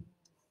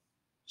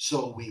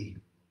 So we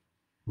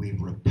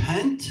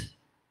repent,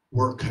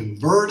 we're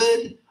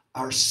converted,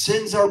 our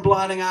sins are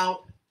blotting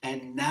out,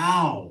 and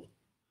now,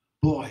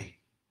 boy,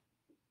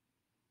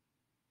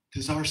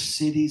 does our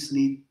cities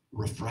need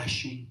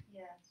refreshing?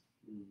 Yes.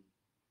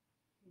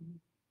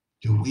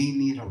 Do we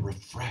need a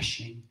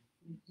refreshing?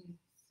 Mm-hmm.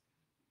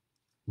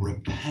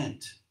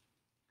 Repent,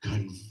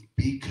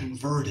 be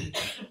converted.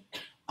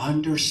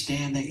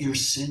 Understand that your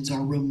sins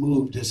are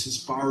removed as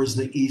far as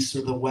the east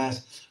or the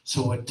west.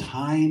 So a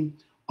time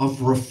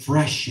of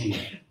refreshing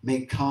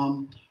may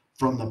come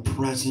from the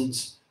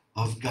presence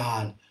of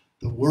God.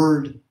 The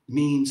word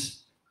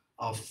means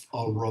a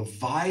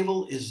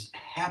revival is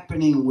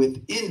happening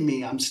within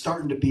me. I'm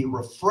starting to be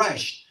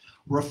refreshed.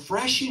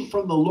 Refreshing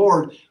from the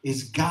Lord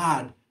is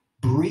God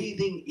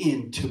breathing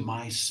into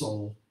my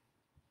soul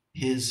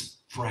his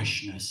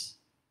freshness.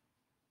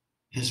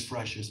 His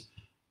freshness.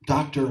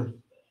 Dr.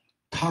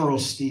 Carl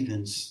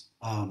Stevens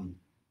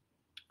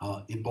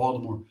in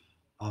Baltimore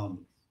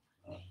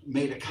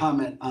made a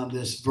comment on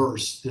this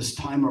verse, this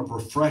time of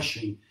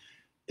refreshing.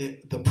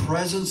 The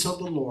presence of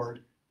the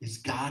Lord is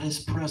God is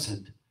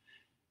present,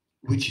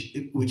 which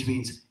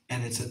means,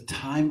 and it's a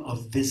time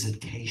of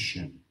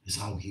visitation, is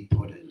how he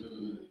put it.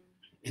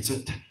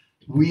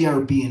 We are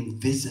being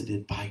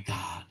visited by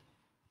God.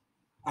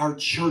 Our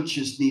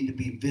churches need to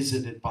be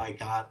visited by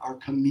God. Our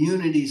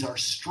communities, our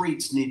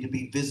streets need to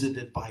be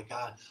visited by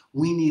God.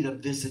 We need a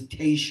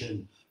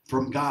visitation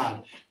from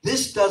God.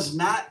 This does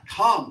not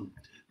come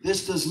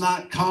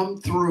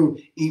through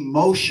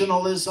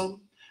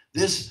emotionalism.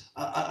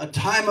 A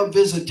time of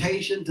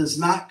visitation does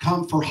not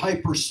come for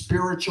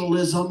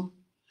hyper-spiritualism.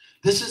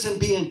 This isn't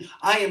being,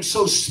 I am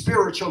so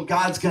spiritual,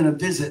 God's going to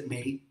visit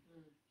me.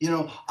 You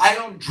know, I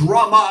don't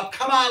drum up,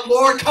 come on,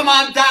 Lord, come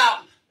on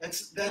down.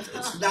 It's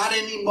not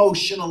an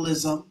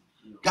emotionalism.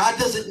 God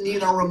doesn't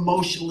need our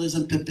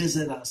emotionalism to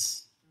visit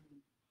us.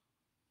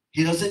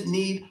 He doesn't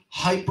need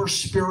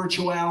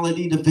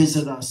hyper-spirituality to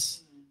visit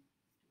us.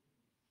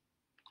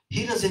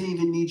 He doesn't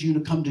even need you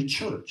to come to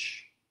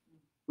church,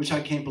 which I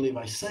can't believe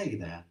I say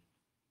that.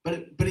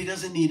 But he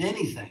doesn't need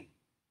anything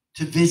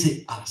to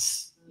visit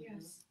us.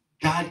 Yes.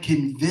 God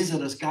can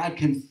visit us. God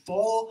can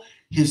fall.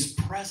 His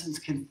presence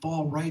can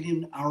fall right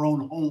in our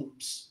own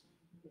homes.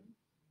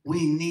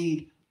 We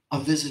need a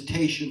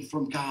visitation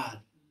from God.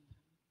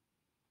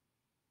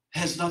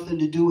 has nothing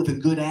to do with a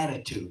good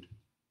attitude.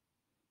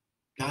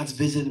 God's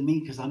visited me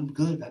because I'm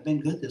good. I've been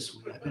good this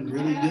week. I've been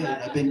really good.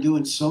 I've been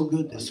doing so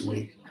good this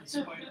week.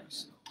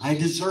 I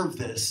deserve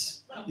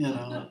this, you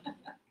know.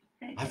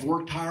 I've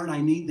worked hard. I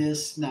need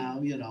this now,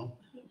 you know.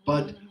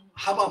 But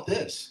how about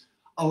this?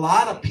 A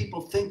lot of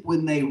people think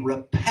when they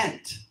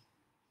repent,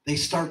 they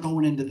start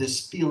going into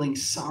this feeling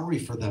sorry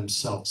for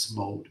themselves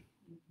mode.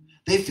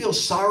 They feel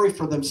sorry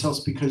for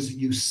themselves because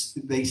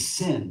they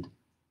sinned.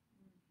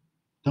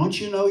 Don't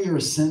you know you're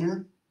a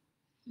sinner?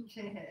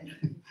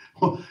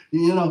 Well,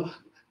 you know,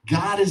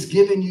 God has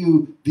given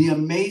you the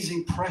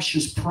amazing,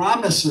 precious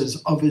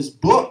promises of his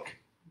book.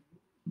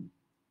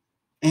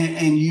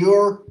 And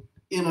you're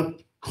in a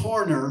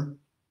corner,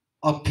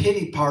 a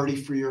pity party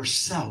for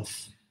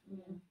yourself.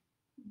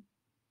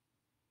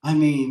 I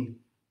mean,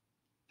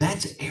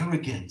 that's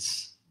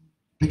arrogance.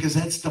 Because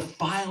that's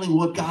defiling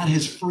what God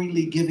has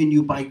freely given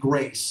you by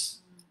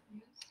grace.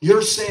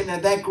 You're saying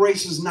that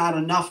grace is not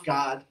enough,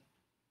 God.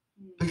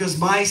 Because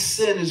my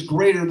sin is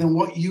greater than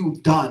what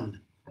you've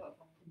done.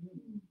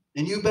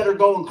 And you better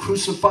go and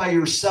crucify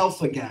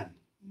yourself again.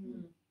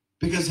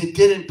 Because it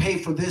didn't pay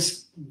for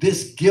this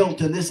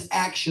guilt and this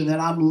action that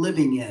I'm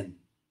living in.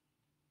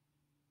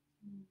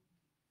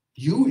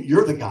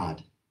 You're the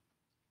God.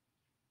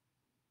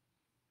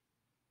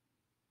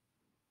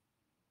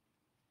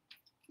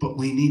 But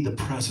we need the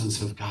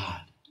presence of God.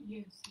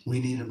 Yes.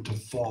 We need him to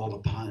fall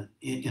upon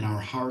in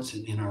our hearts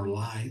and in our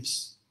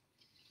lives.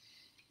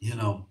 You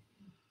know,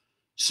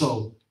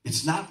 so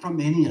it's not from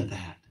any of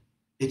that.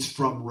 It's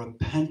from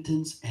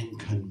repentance and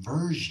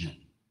conversion.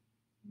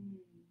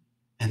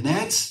 And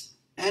that's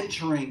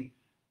entering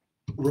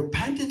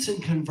repentance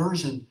and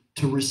conversion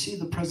to receive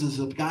the presence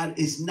of God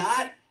is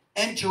not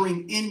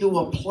entering into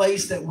a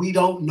place that we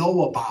don't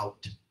know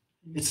about.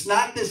 It's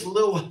not this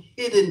little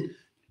hidden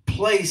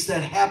place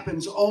that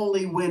happens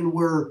only when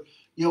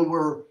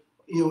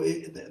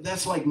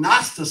that's like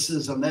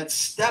Gnosticism, that's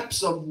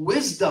steps of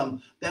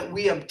wisdom that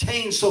we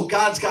obtain. So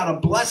God's got to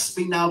bless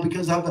me now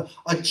because I've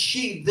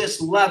achieved this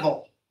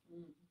level.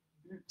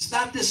 It's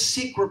not this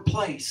secret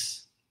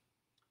place.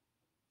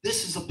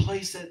 This is a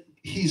place that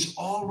he's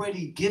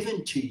already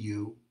given to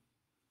you,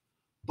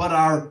 but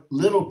our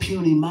little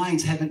puny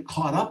minds haven't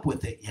caught up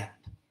with it yet.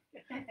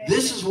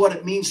 This is what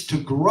it means to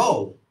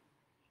grow.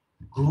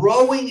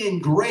 Growing in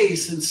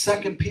grace in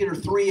 2 Peter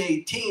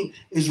 3:18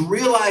 is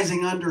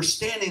realizing,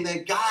 understanding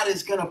that God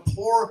is going to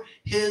pour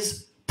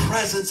his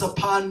presence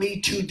upon me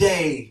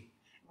today,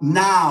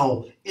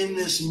 now, in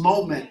this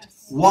moment.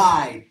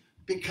 Why?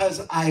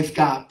 Because I've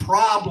got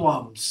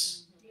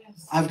problems.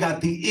 I've got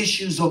the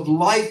issues of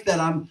life that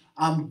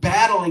I'm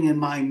battling in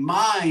my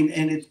mind,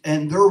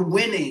 and they're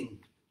winning.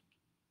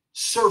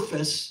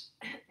 Surface,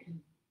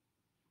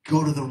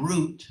 go to the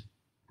root,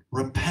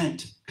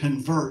 repent,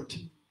 convert.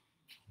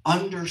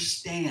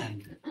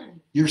 Understand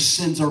your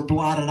sins are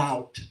blotted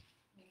out,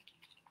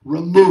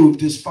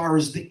 removed as far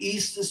as the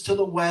east is to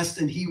the west,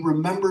 and he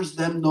remembers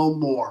them no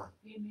more.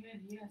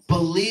 Amen. Yes.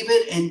 Believe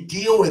it and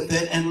deal with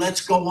it, and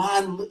let's go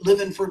on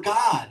living for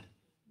God.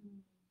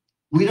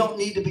 We don't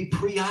need to be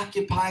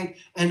preoccupied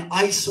and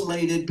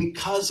isolated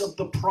because of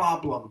the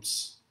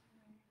problems,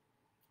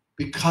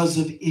 because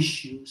of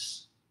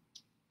issues.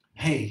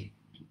 Hey,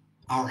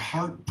 our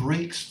heart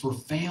breaks for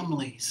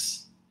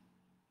families.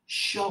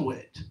 Show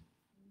it.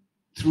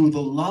 Through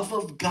the love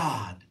of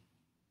God,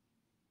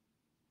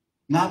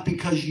 not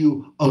because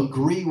you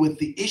agree with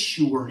the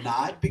issue or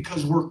not,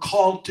 because we're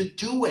called to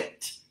do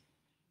it.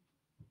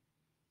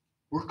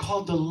 We're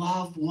called to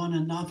love one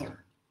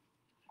another.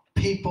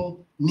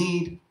 People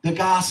need the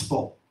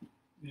gospel.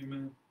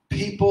 Amen.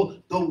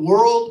 The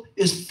world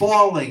is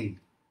falling.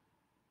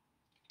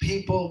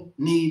 People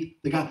need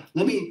the gospel.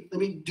 Let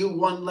me do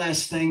one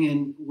last thing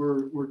and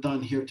we're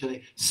done here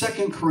today.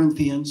 2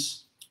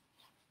 Corinthians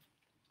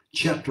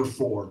chapter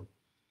 4.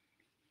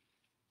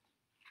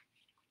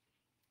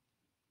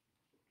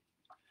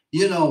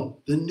 You know,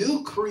 the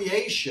new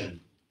creation,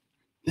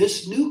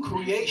 this new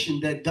creation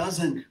that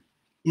doesn't,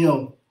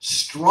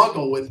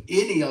 struggle with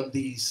any of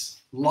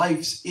these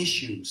life's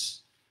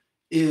issues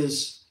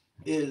is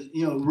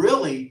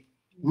really,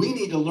 we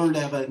need to learn to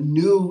have a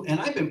new, and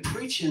I've been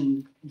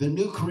preaching the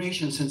new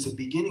creation since the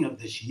beginning of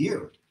this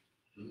year.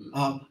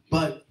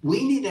 But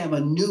we need to have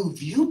a new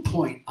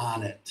viewpoint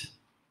on it.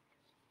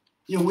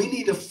 We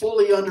need to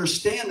fully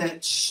understand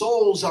that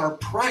souls are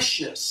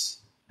precious.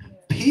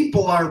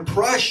 People are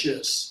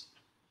precious.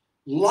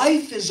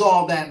 Life is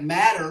all that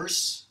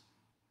matters.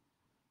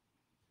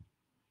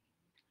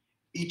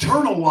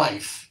 Eternal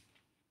life.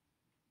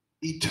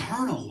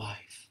 Eternal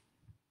life.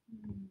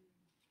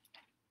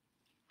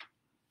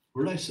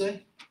 What did I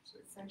say?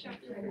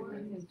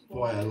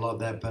 Boy, I love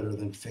that better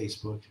than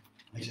Facebook.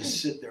 I just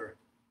sit there.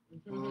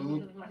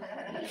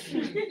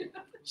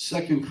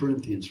 2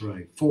 Corinthians,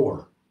 right?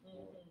 4.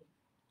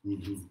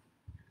 Mm-hmm.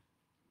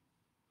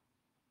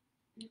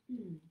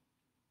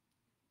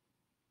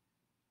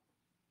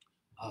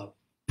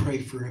 Pray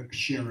for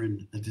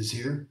Sharon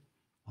Desir.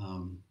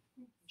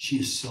 She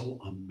is so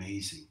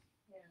amazing.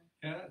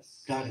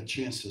 Yes. got a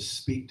chance to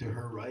speak to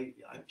her, right?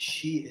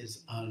 She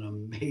is an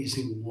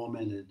amazing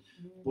woman, and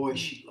boy,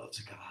 she loves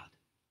God.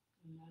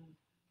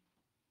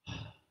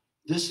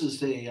 This is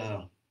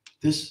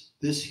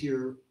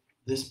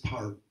this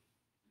part,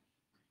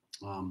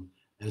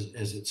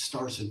 as it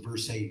starts in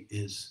verse 8,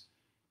 is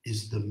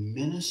the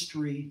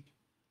ministry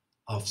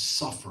of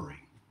suffering.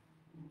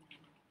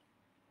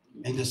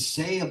 And to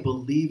say a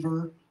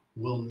believer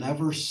will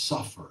never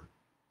suffer,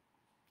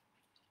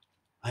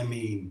 I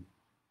mean,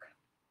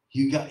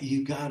 you got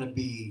to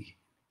be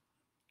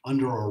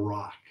under a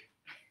rock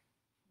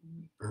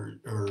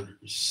or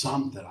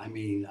something. I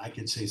mean, I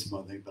could say some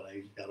other thing, but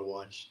I got to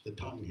watch the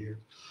tongue here.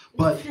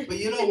 But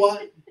you know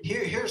what?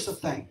 Here's the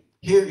thing.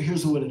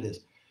 Here's what it is.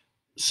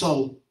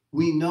 So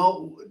we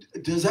know.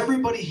 Does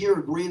everybody here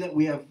agree that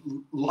we have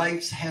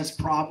life has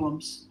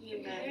problems,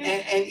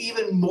 and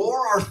even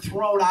more are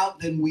thrown out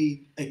than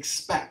we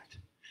expect?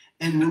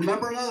 And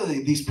remember another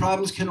thing: these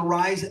problems can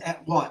arise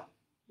at what?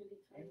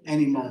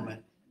 Any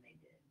moment,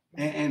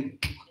 and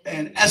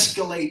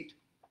escalate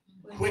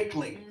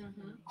quickly,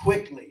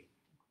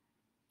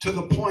 to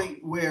the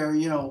point where,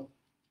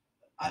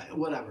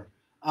 whatever.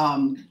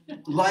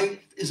 Life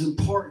is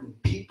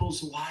important.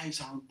 People's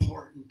lives are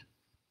important.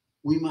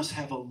 We must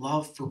have a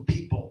love for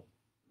people.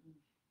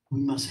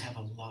 We must have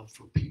a love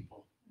for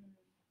people.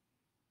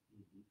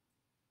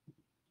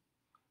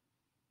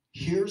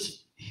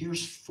 Here's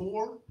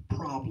 4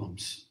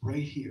 problems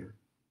right here.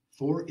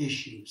 4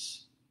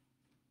 issues.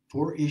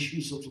 4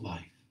 issues of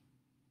life.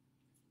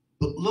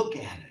 But look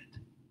at it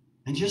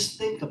and just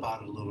think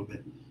about it a little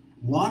bit.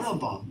 One of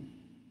them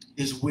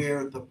is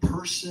where the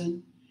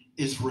person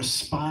is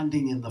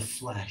responding in the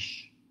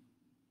flesh.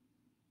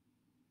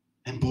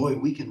 And boy,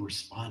 we can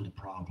respond to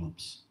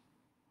problems.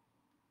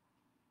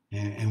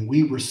 And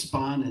we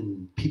respond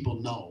and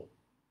people know.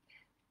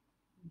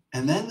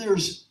 And then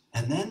there's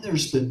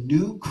the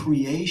new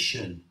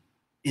creation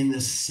in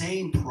the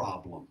same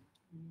problem.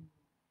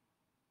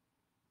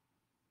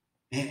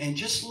 And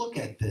just look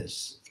at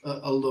this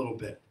a little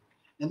bit.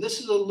 And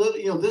this is a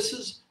little, this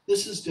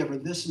is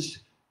different. This is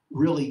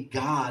really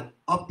God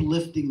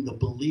uplifting the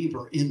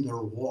believer in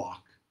their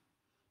walk.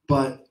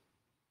 But,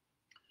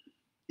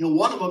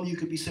 one of them you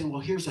could be saying,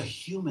 well, here's a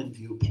human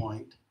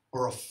viewpoint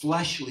or a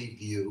fleshly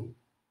view,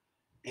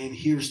 and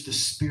here's the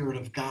Spirit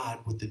of God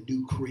with the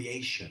new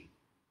creation.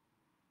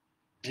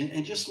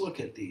 And just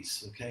look at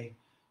these, okay?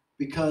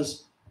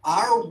 Because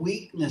our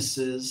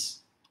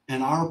weaknesses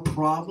and our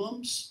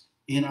problems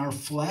in our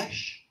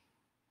flesh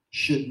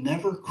should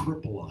never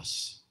cripple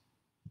us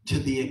to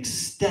the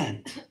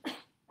extent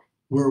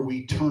where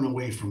we turn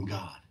away from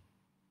God.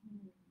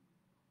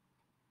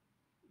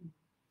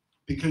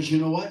 Because you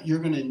know what? You're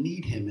going to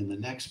need him in the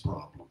next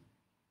problem.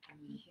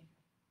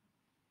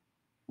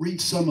 Read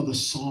some of the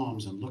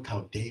Psalms and look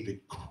how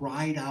David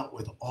cried out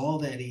with all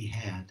that he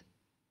had.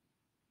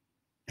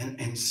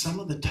 And some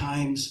of the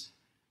times,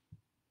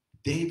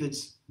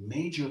 David's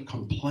major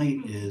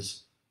complaint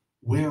is,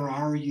 where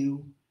are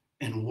you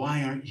and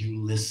why aren't you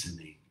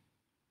listening?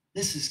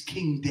 This is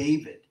King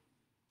David.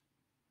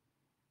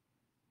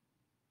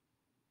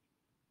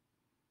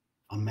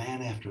 A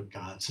man after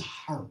God's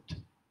heart.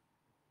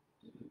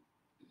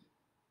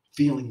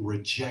 Feeling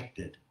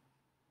rejected,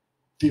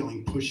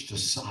 feeling pushed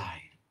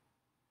aside,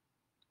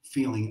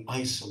 feeling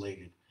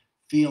isolated,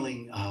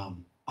 feeling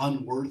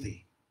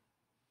unworthy,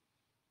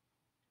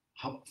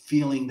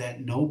 feeling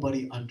that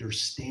nobody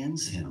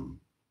understands him.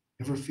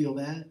 Ever feel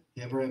that?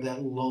 You ever have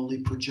that lonely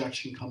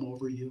projection come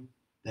over you?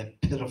 That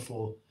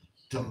pitiful,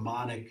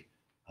 demonic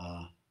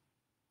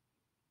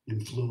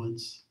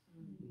influence?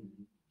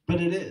 But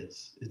it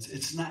is.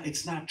 It's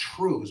not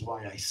true is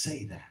why I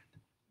say that.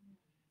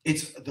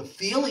 It's the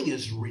feeling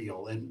is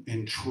real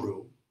and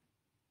true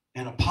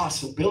and a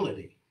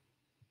possibility.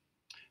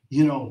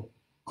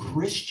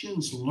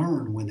 Christians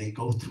learn when they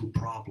go through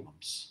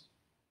problems.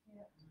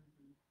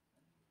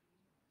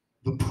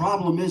 The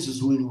problem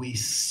is when we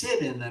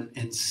sit in them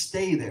and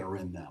stay there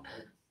in them.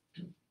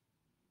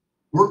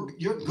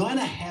 You're going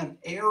to have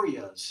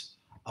areas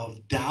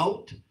of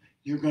doubt.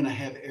 You're going to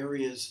have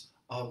areas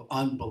of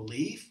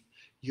unbelief.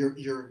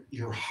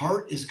 Your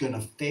heart is going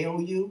to fail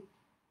you.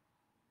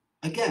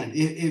 Again,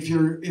 if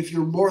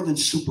you're more than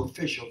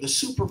superficial, the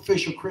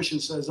superficial Christian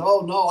says,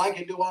 "Oh no, I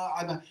can do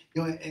all,"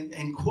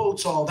 and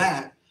quotes all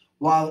that,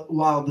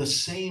 while the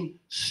same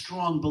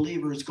strong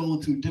believer is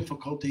going through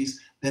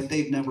difficulties that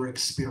they've never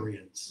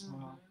experienced.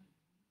 Wow.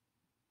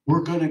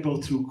 We're going to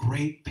go through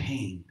great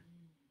pain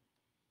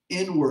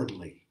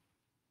inwardly,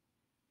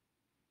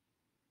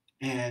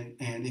 and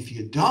if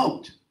you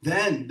don't,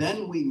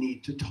 then we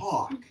need to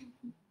talk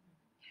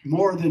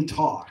more than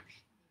talk.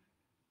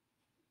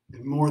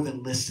 And more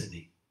than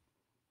listening.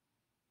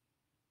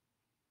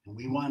 And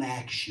we want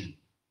action.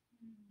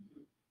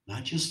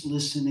 Not just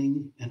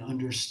listening and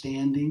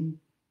understanding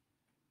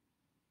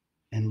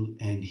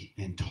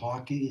and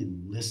talking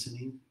and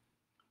listening,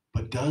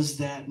 but does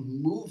that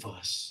move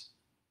us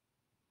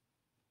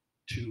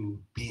to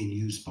being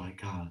used by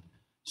God?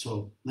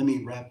 So let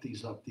me wrap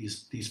these up,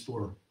 these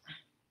 4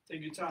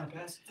 Take your time,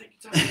 Pastor.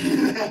 Take your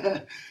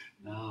time.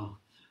 No.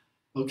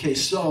 Okay,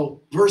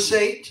 so verse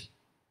 8,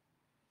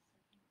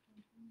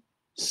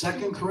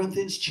 2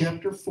 Corinthians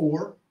chapter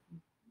 4,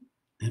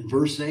 and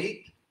verse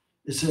 8,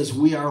 it says,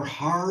 we are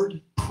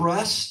hard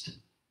pressed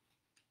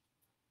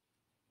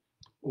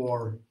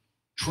or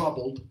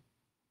troubled.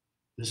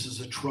 This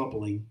is a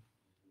troubling.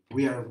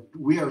 We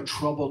are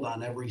troubled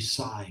on every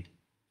side.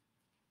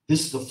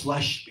 This is the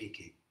flesh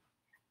speaking.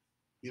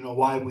 You know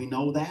why we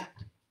know that?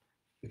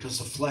 Because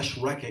the flesh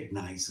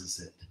recognizes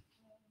it.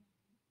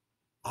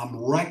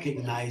 I'm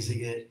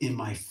recognizing it in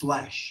my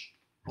flesh.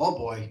 Oh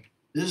boy,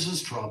 this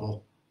is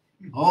trouble.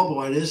 Oh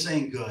boy, this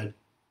ain't good.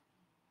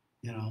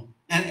 You know,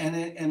 and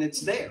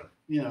it's there.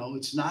 You know,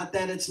 it's not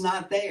that it's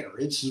not there.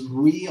 It's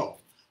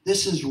real.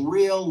 This is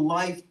real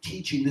life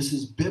teaching. This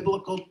is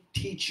biblical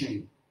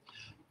teaching.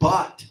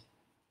 But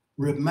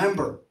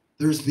remember,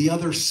 there's the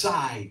other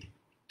side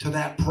to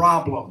that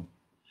problem.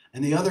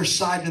 And the other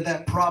side of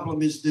that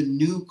problem is the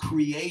new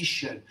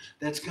creation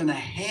that's going to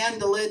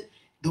handle it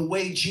the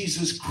way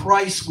Jesus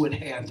Christ would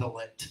handle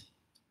it.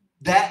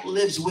 That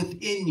lives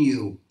within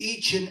you,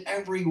 each and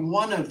every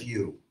one of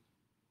you.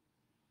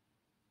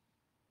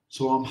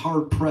 So I'm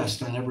hard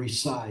pressed on every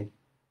side.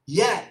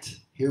 Yet,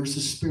 here's the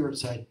spirit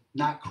side,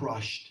 not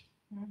crushed.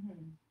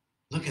 Mm-hmm.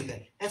 Look at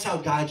that. That's how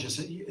God just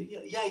said,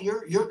 yeah,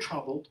 you're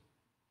troubled.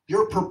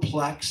 You're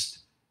perplexed.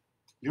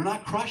 You're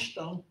not crushed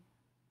though.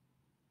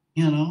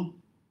 You know.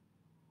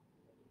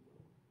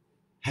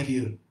 Have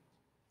you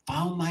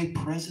found my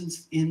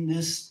presence in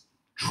this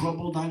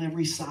troubled on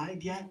every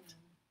side yet?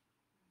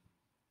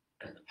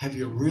 Have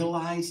you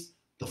realized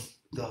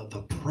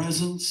the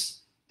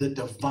presence, the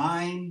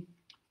divine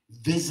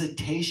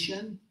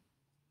visitation?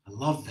 I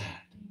love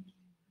that.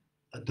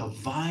 A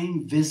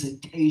divine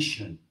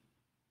visitation.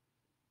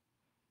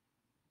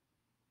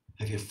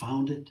 Have you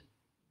found it?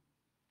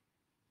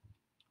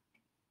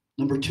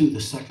 Number 2,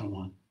 the second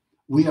one.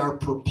 We are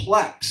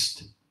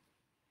perplexed.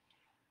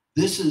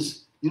 This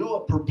is, you know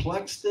what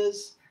perplexed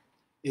is?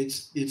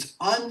 It's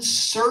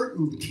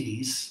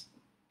uncertainties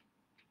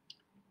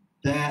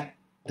that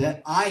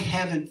I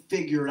haven't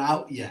figured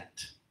out yet.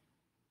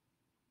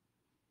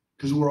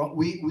 Because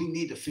we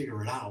need to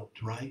figure it out,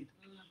 right?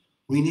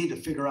 We need to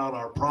figure out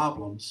our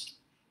problems.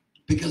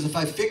 Because if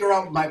I figure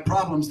out my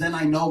problems, then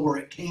I know where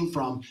it came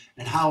from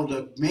and how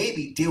to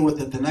maybe deal with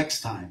it the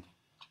next time.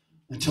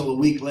 Until a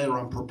week later,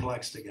 I'm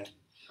perplexed again.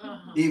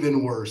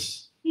 Even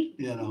worse,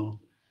 you know.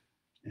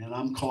 And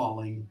I'm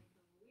calling.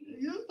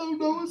 You don't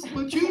know us,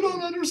 but you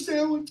don't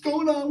understand what's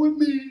going on with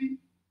me.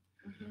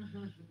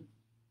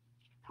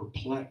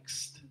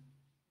 Perplexed.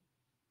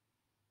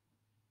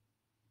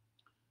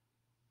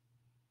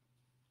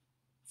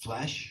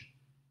 Flesh,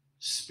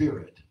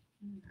 spirit,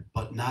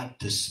 but not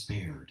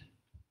despaired.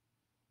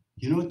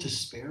 You know what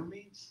despair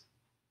means?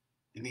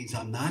 It means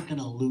I'm not going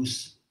to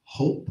lose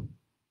hope.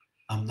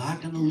 I'm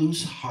not going to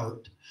lose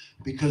heart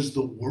because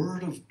the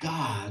Word of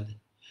God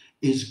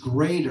is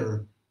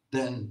greater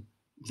than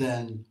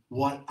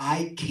what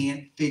I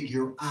can't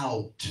figure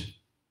out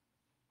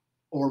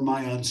or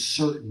my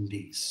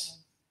uncertainties.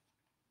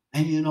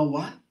 And you know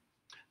what?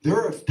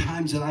 There are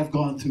times that I've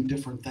gone through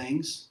different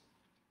things,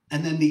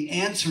 and then the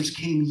answers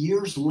came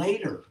years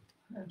later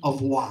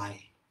of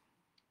why.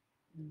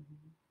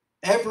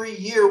 Every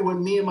year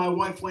when me and my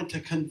wife went to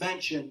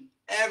convention,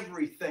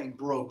 everything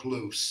broke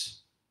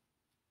loose.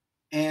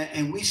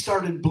 And we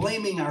started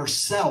blaming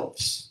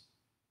ourselves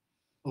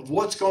of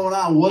what's going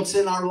on, what's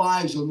in our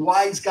lives, and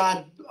why is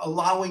God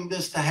allowing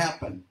this to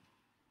happen.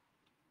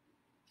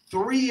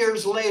 3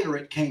 years later,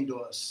 it came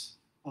to us.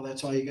 Oh,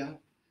 that's all you got?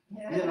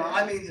 Yeah. You know,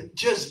 I mean,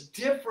 just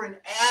different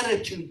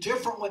attitude,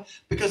 different way,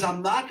 because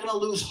I'm not going to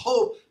lose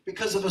hope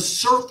because of a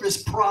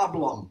surface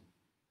problem.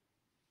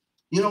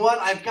 You know what?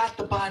 I've got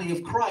the body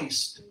of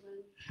Christ.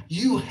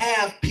 You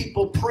have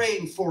people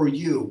praying for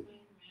you.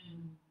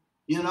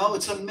 You know,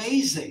 it's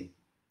amazing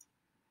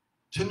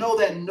to know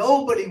that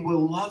nobody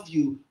will love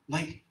you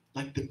like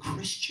the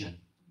Christian.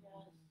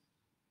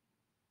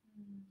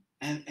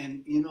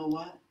 And you know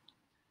what?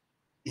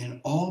 In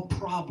all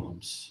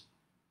problems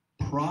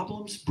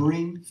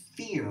bring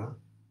fear,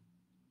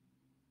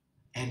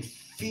 and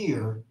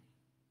fear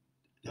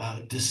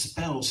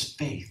dispels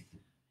faith.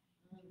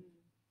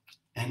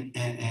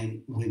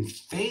 And when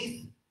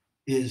faith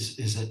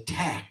is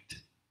attacked,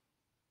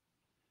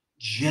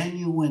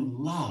 genuine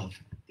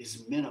love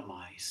is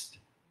minimized.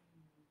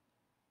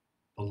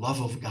 The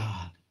love of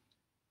God,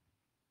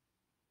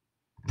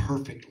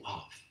 perfect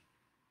love,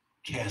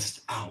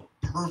 cast out.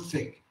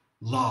 Perfect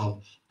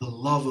love, the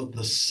love of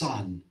the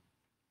Son,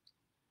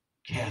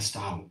 cast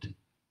out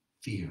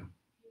fear.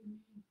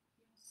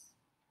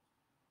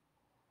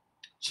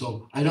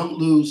 So I don't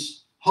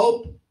lose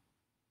hope.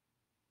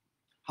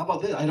 How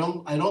about this? I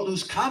don't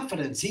lose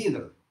confidence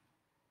either.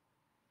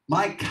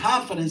 My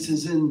confidence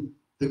is in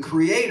the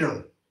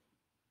Creator.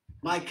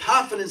 My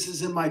confidence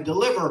is in my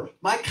deliverer.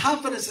 My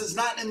confidence is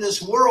not in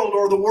this world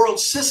or the world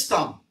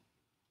system.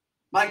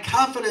 My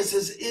confidence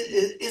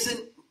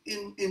isn't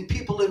in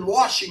people in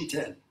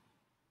Washington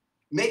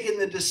making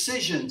the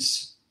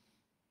decisions.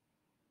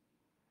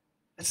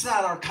 It's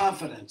not our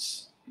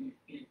confidence.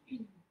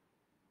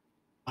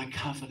 My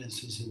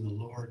confidence is in the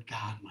Lord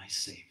God, my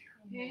Savior.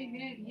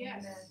 Amen.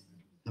 Yes.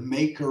 The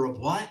maker of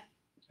what?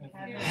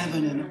 Heaven.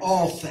 Heaven and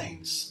all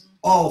things.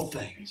 All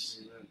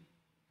things.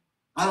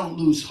 I don't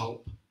lose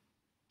hope.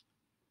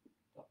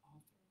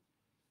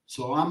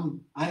 So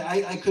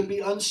I could be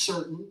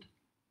uncertain,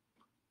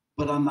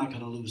 but I'm not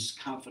going to lose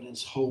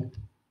confidence, hope.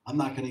 I'm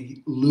not going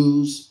to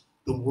lose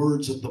the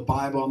words of the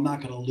Bible. I'm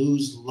not going to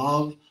lose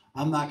love.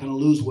 I'm not going to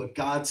lose what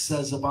God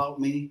says about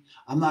me.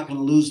 I'm not going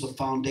to lose the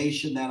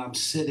foundation that I'm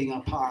sitting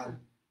upon.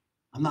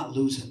 I'm not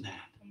losing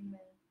that. Amen.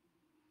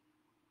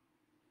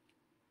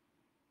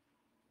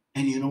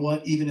 And you know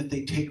what? Even if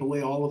they take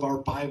away all of our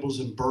Bibles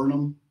and burn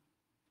them,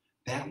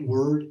 that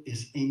word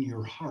is in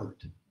your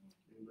heart.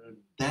 Amen.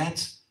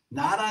 That's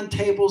not on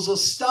tables of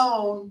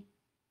stone.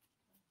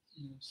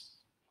 Yes.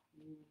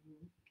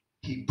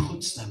 He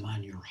puts them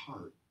on your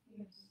heart.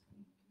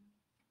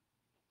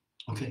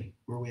 Okay,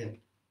 where are we at?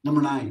 Number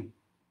 9.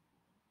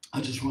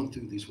 I'll just run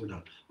through these. We're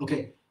done.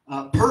 Okay,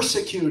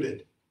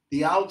 persecuted.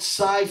 The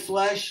outside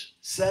flesh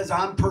says,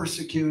 I'm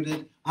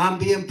persecuted. I'm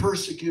being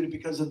persecuted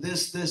because of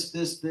this.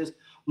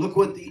 Look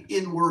what the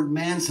inward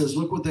man says.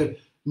 Look what the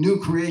new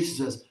creation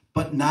says.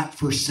 But not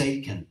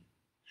forsaken.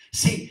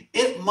 See,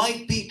 it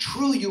might be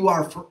true you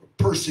are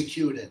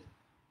persecuted.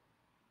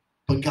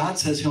 But God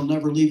says he'll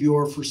never leave you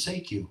or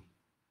forsake you.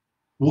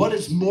 What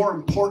is more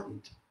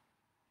important?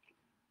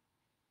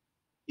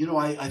 You know,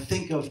 I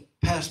think of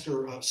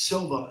Pastor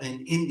Silva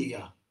in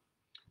India,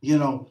 you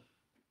know,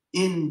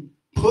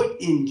 put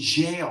in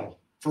jail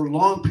for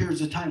long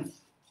periods of time,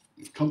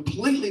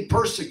 completely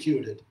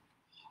persecuted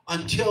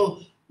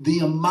until the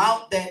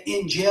amount that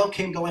in jail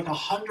came to like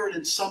 100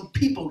 and some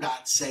people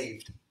got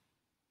saved.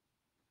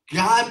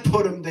 God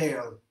put him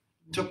there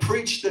to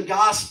preach the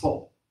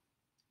gospel.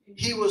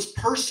 He was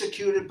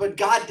persecuted, but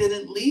God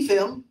didn't leave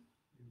him.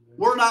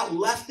 We're not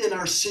left in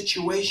our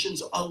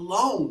situations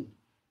alone.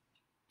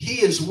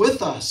 He is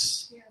with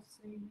us. Yes.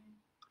 Amen.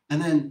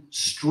 And then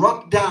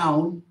struck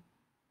down,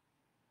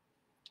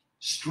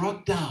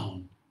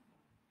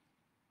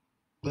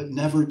 but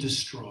never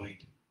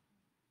destroyed.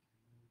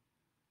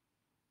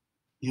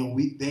 You know,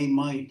 they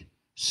might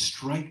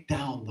strike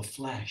down the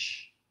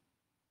flesh,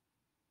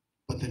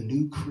 but the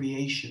new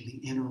creation, the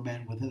inner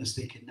man within us,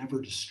 they can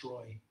never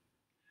destroy.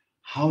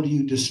 How do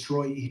you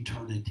destroy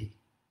eternity?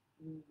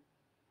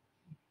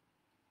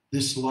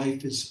 This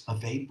life is a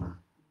vapor.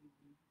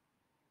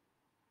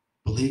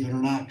 Believe it or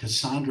not,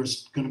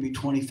 Cassandra's going to be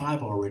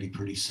 25 already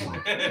pretty soon.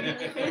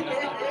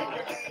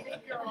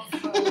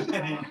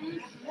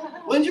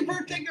 When's your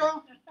birthday,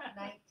 girl?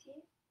 19.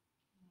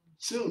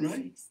 Soon,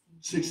 right?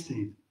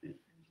 16.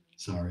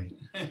 Sorry.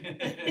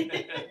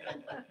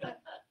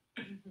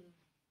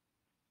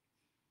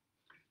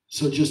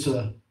 So just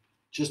a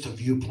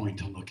viewpoint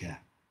to look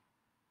at.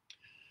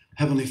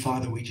 Heavenly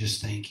Father, we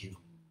just thank you.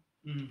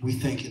 We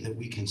thank you that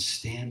we can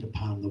stand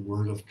upon the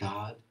word of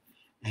God,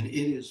 and it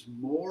is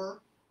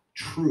more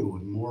true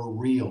and more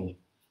real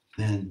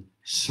than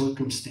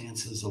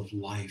circumstances of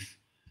life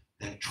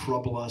that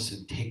trouble us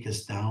and take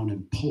us down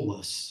and pull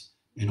us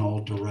in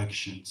all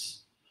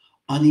directions.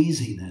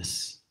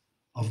 Uneasiness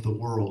of the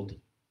world,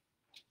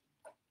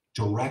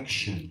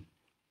 direction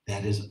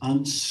that is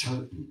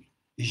uncertain.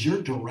 Is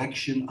your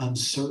direction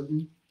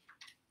uncertain?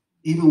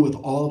 Even with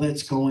all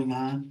that's going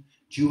on,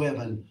 do you have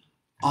an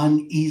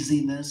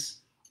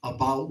uneasiness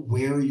about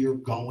where you're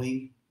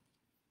going?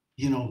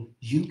 You know,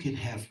 you can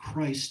have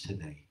Christ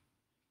today.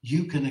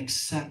 You can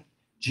accept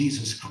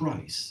Jesus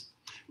Christ.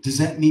 Does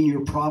that mean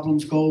your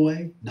problems go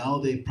away?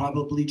 No, they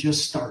probably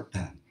just start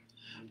then.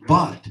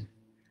 But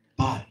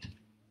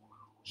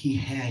he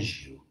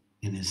has you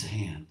in his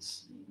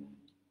hands.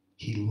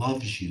 He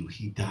loves you.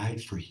 He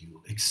died for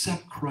you.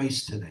 Accept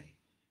Christ today.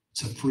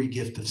 It's a free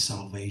gift of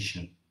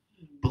salvation.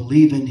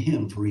 Believe in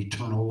him for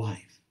eternal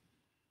life.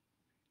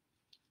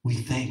 We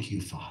thank you,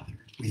 Father.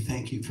 We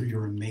thank you for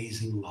your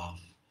amazing love.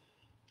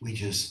 We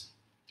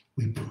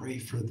pray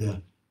for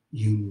the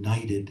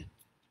United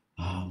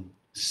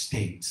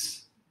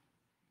States,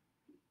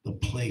 the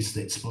place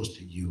that's supposed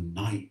to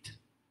unite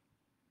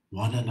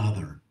one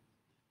another,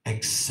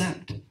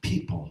 accept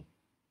people.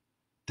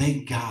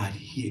 Thank God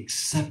he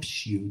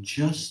accepts you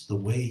just the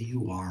way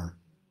you are.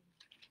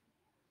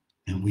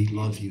 And we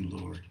love you,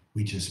 Lord.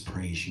 We just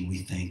praise you. We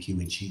thank you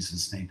in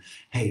Jesus' name.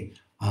 Hey,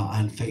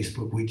 on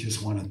Facebook, we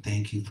just want to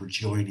thank you for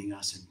joining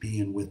us and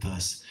being with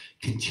us.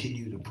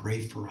 Continue to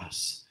pray for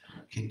us.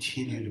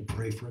 Continue to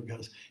pray for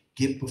us.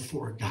 Get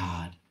before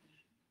God.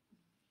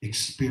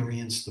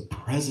 Experience the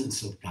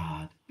presence of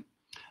God.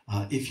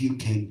 If you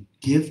can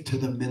give to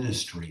the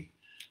ministry,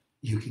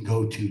 you can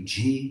go to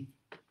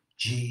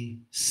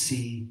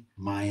GGC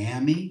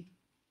Miami,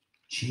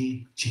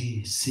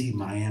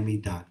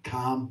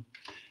 ggcmiami.com.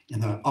 In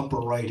the upper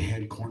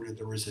right-hand corner,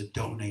 there is a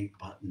donate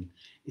button.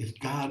 If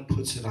God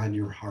puts it on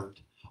your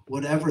heart,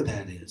 whatever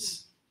that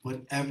is,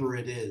 whatever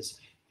it is,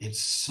 it's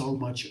so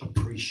much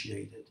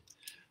appreciated.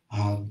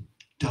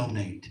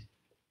 Donate.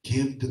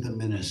 Give to the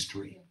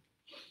ministry.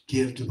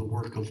 Give to the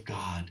work of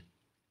God.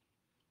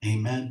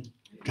 Amen.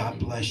 God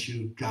bless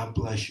you. God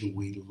bless you.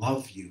 We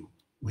love you.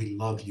 We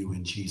love you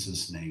in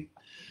Jesus' name.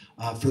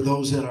 For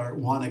those that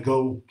want to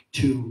go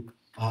to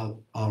a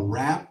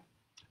wrap,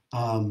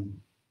 I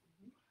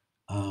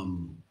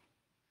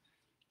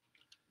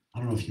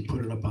don't know if you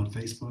put it up on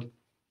Facebook.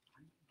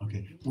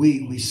 Okay,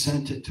 we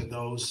sent it to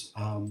those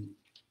on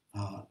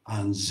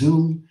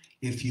Zoom.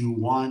 If you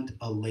want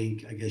a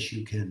link, I guess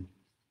you can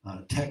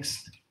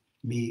text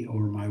me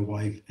or my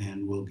wife,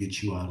 and we'll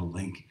get you out a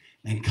link.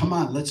 And come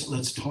on,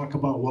 let's talk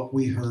about what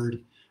we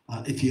heard.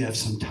 If you have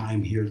some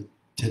time here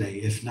today,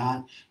 if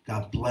not,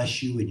 God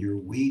bless you in your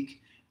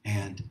week,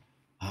 and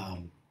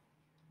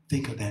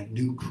think of that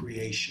new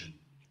creation,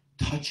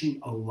 touching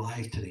a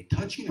life today,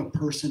 touching a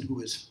person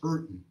who is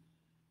hurting,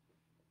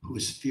 who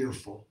is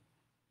fearful,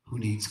 who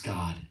needs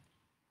God.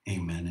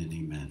 Amen and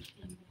amen.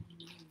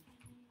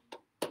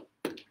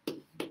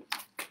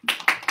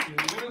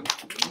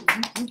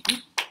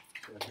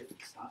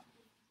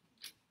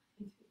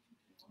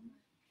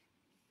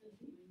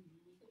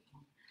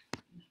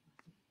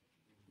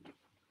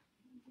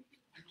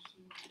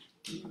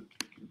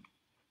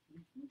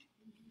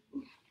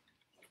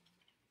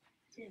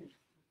 Ten.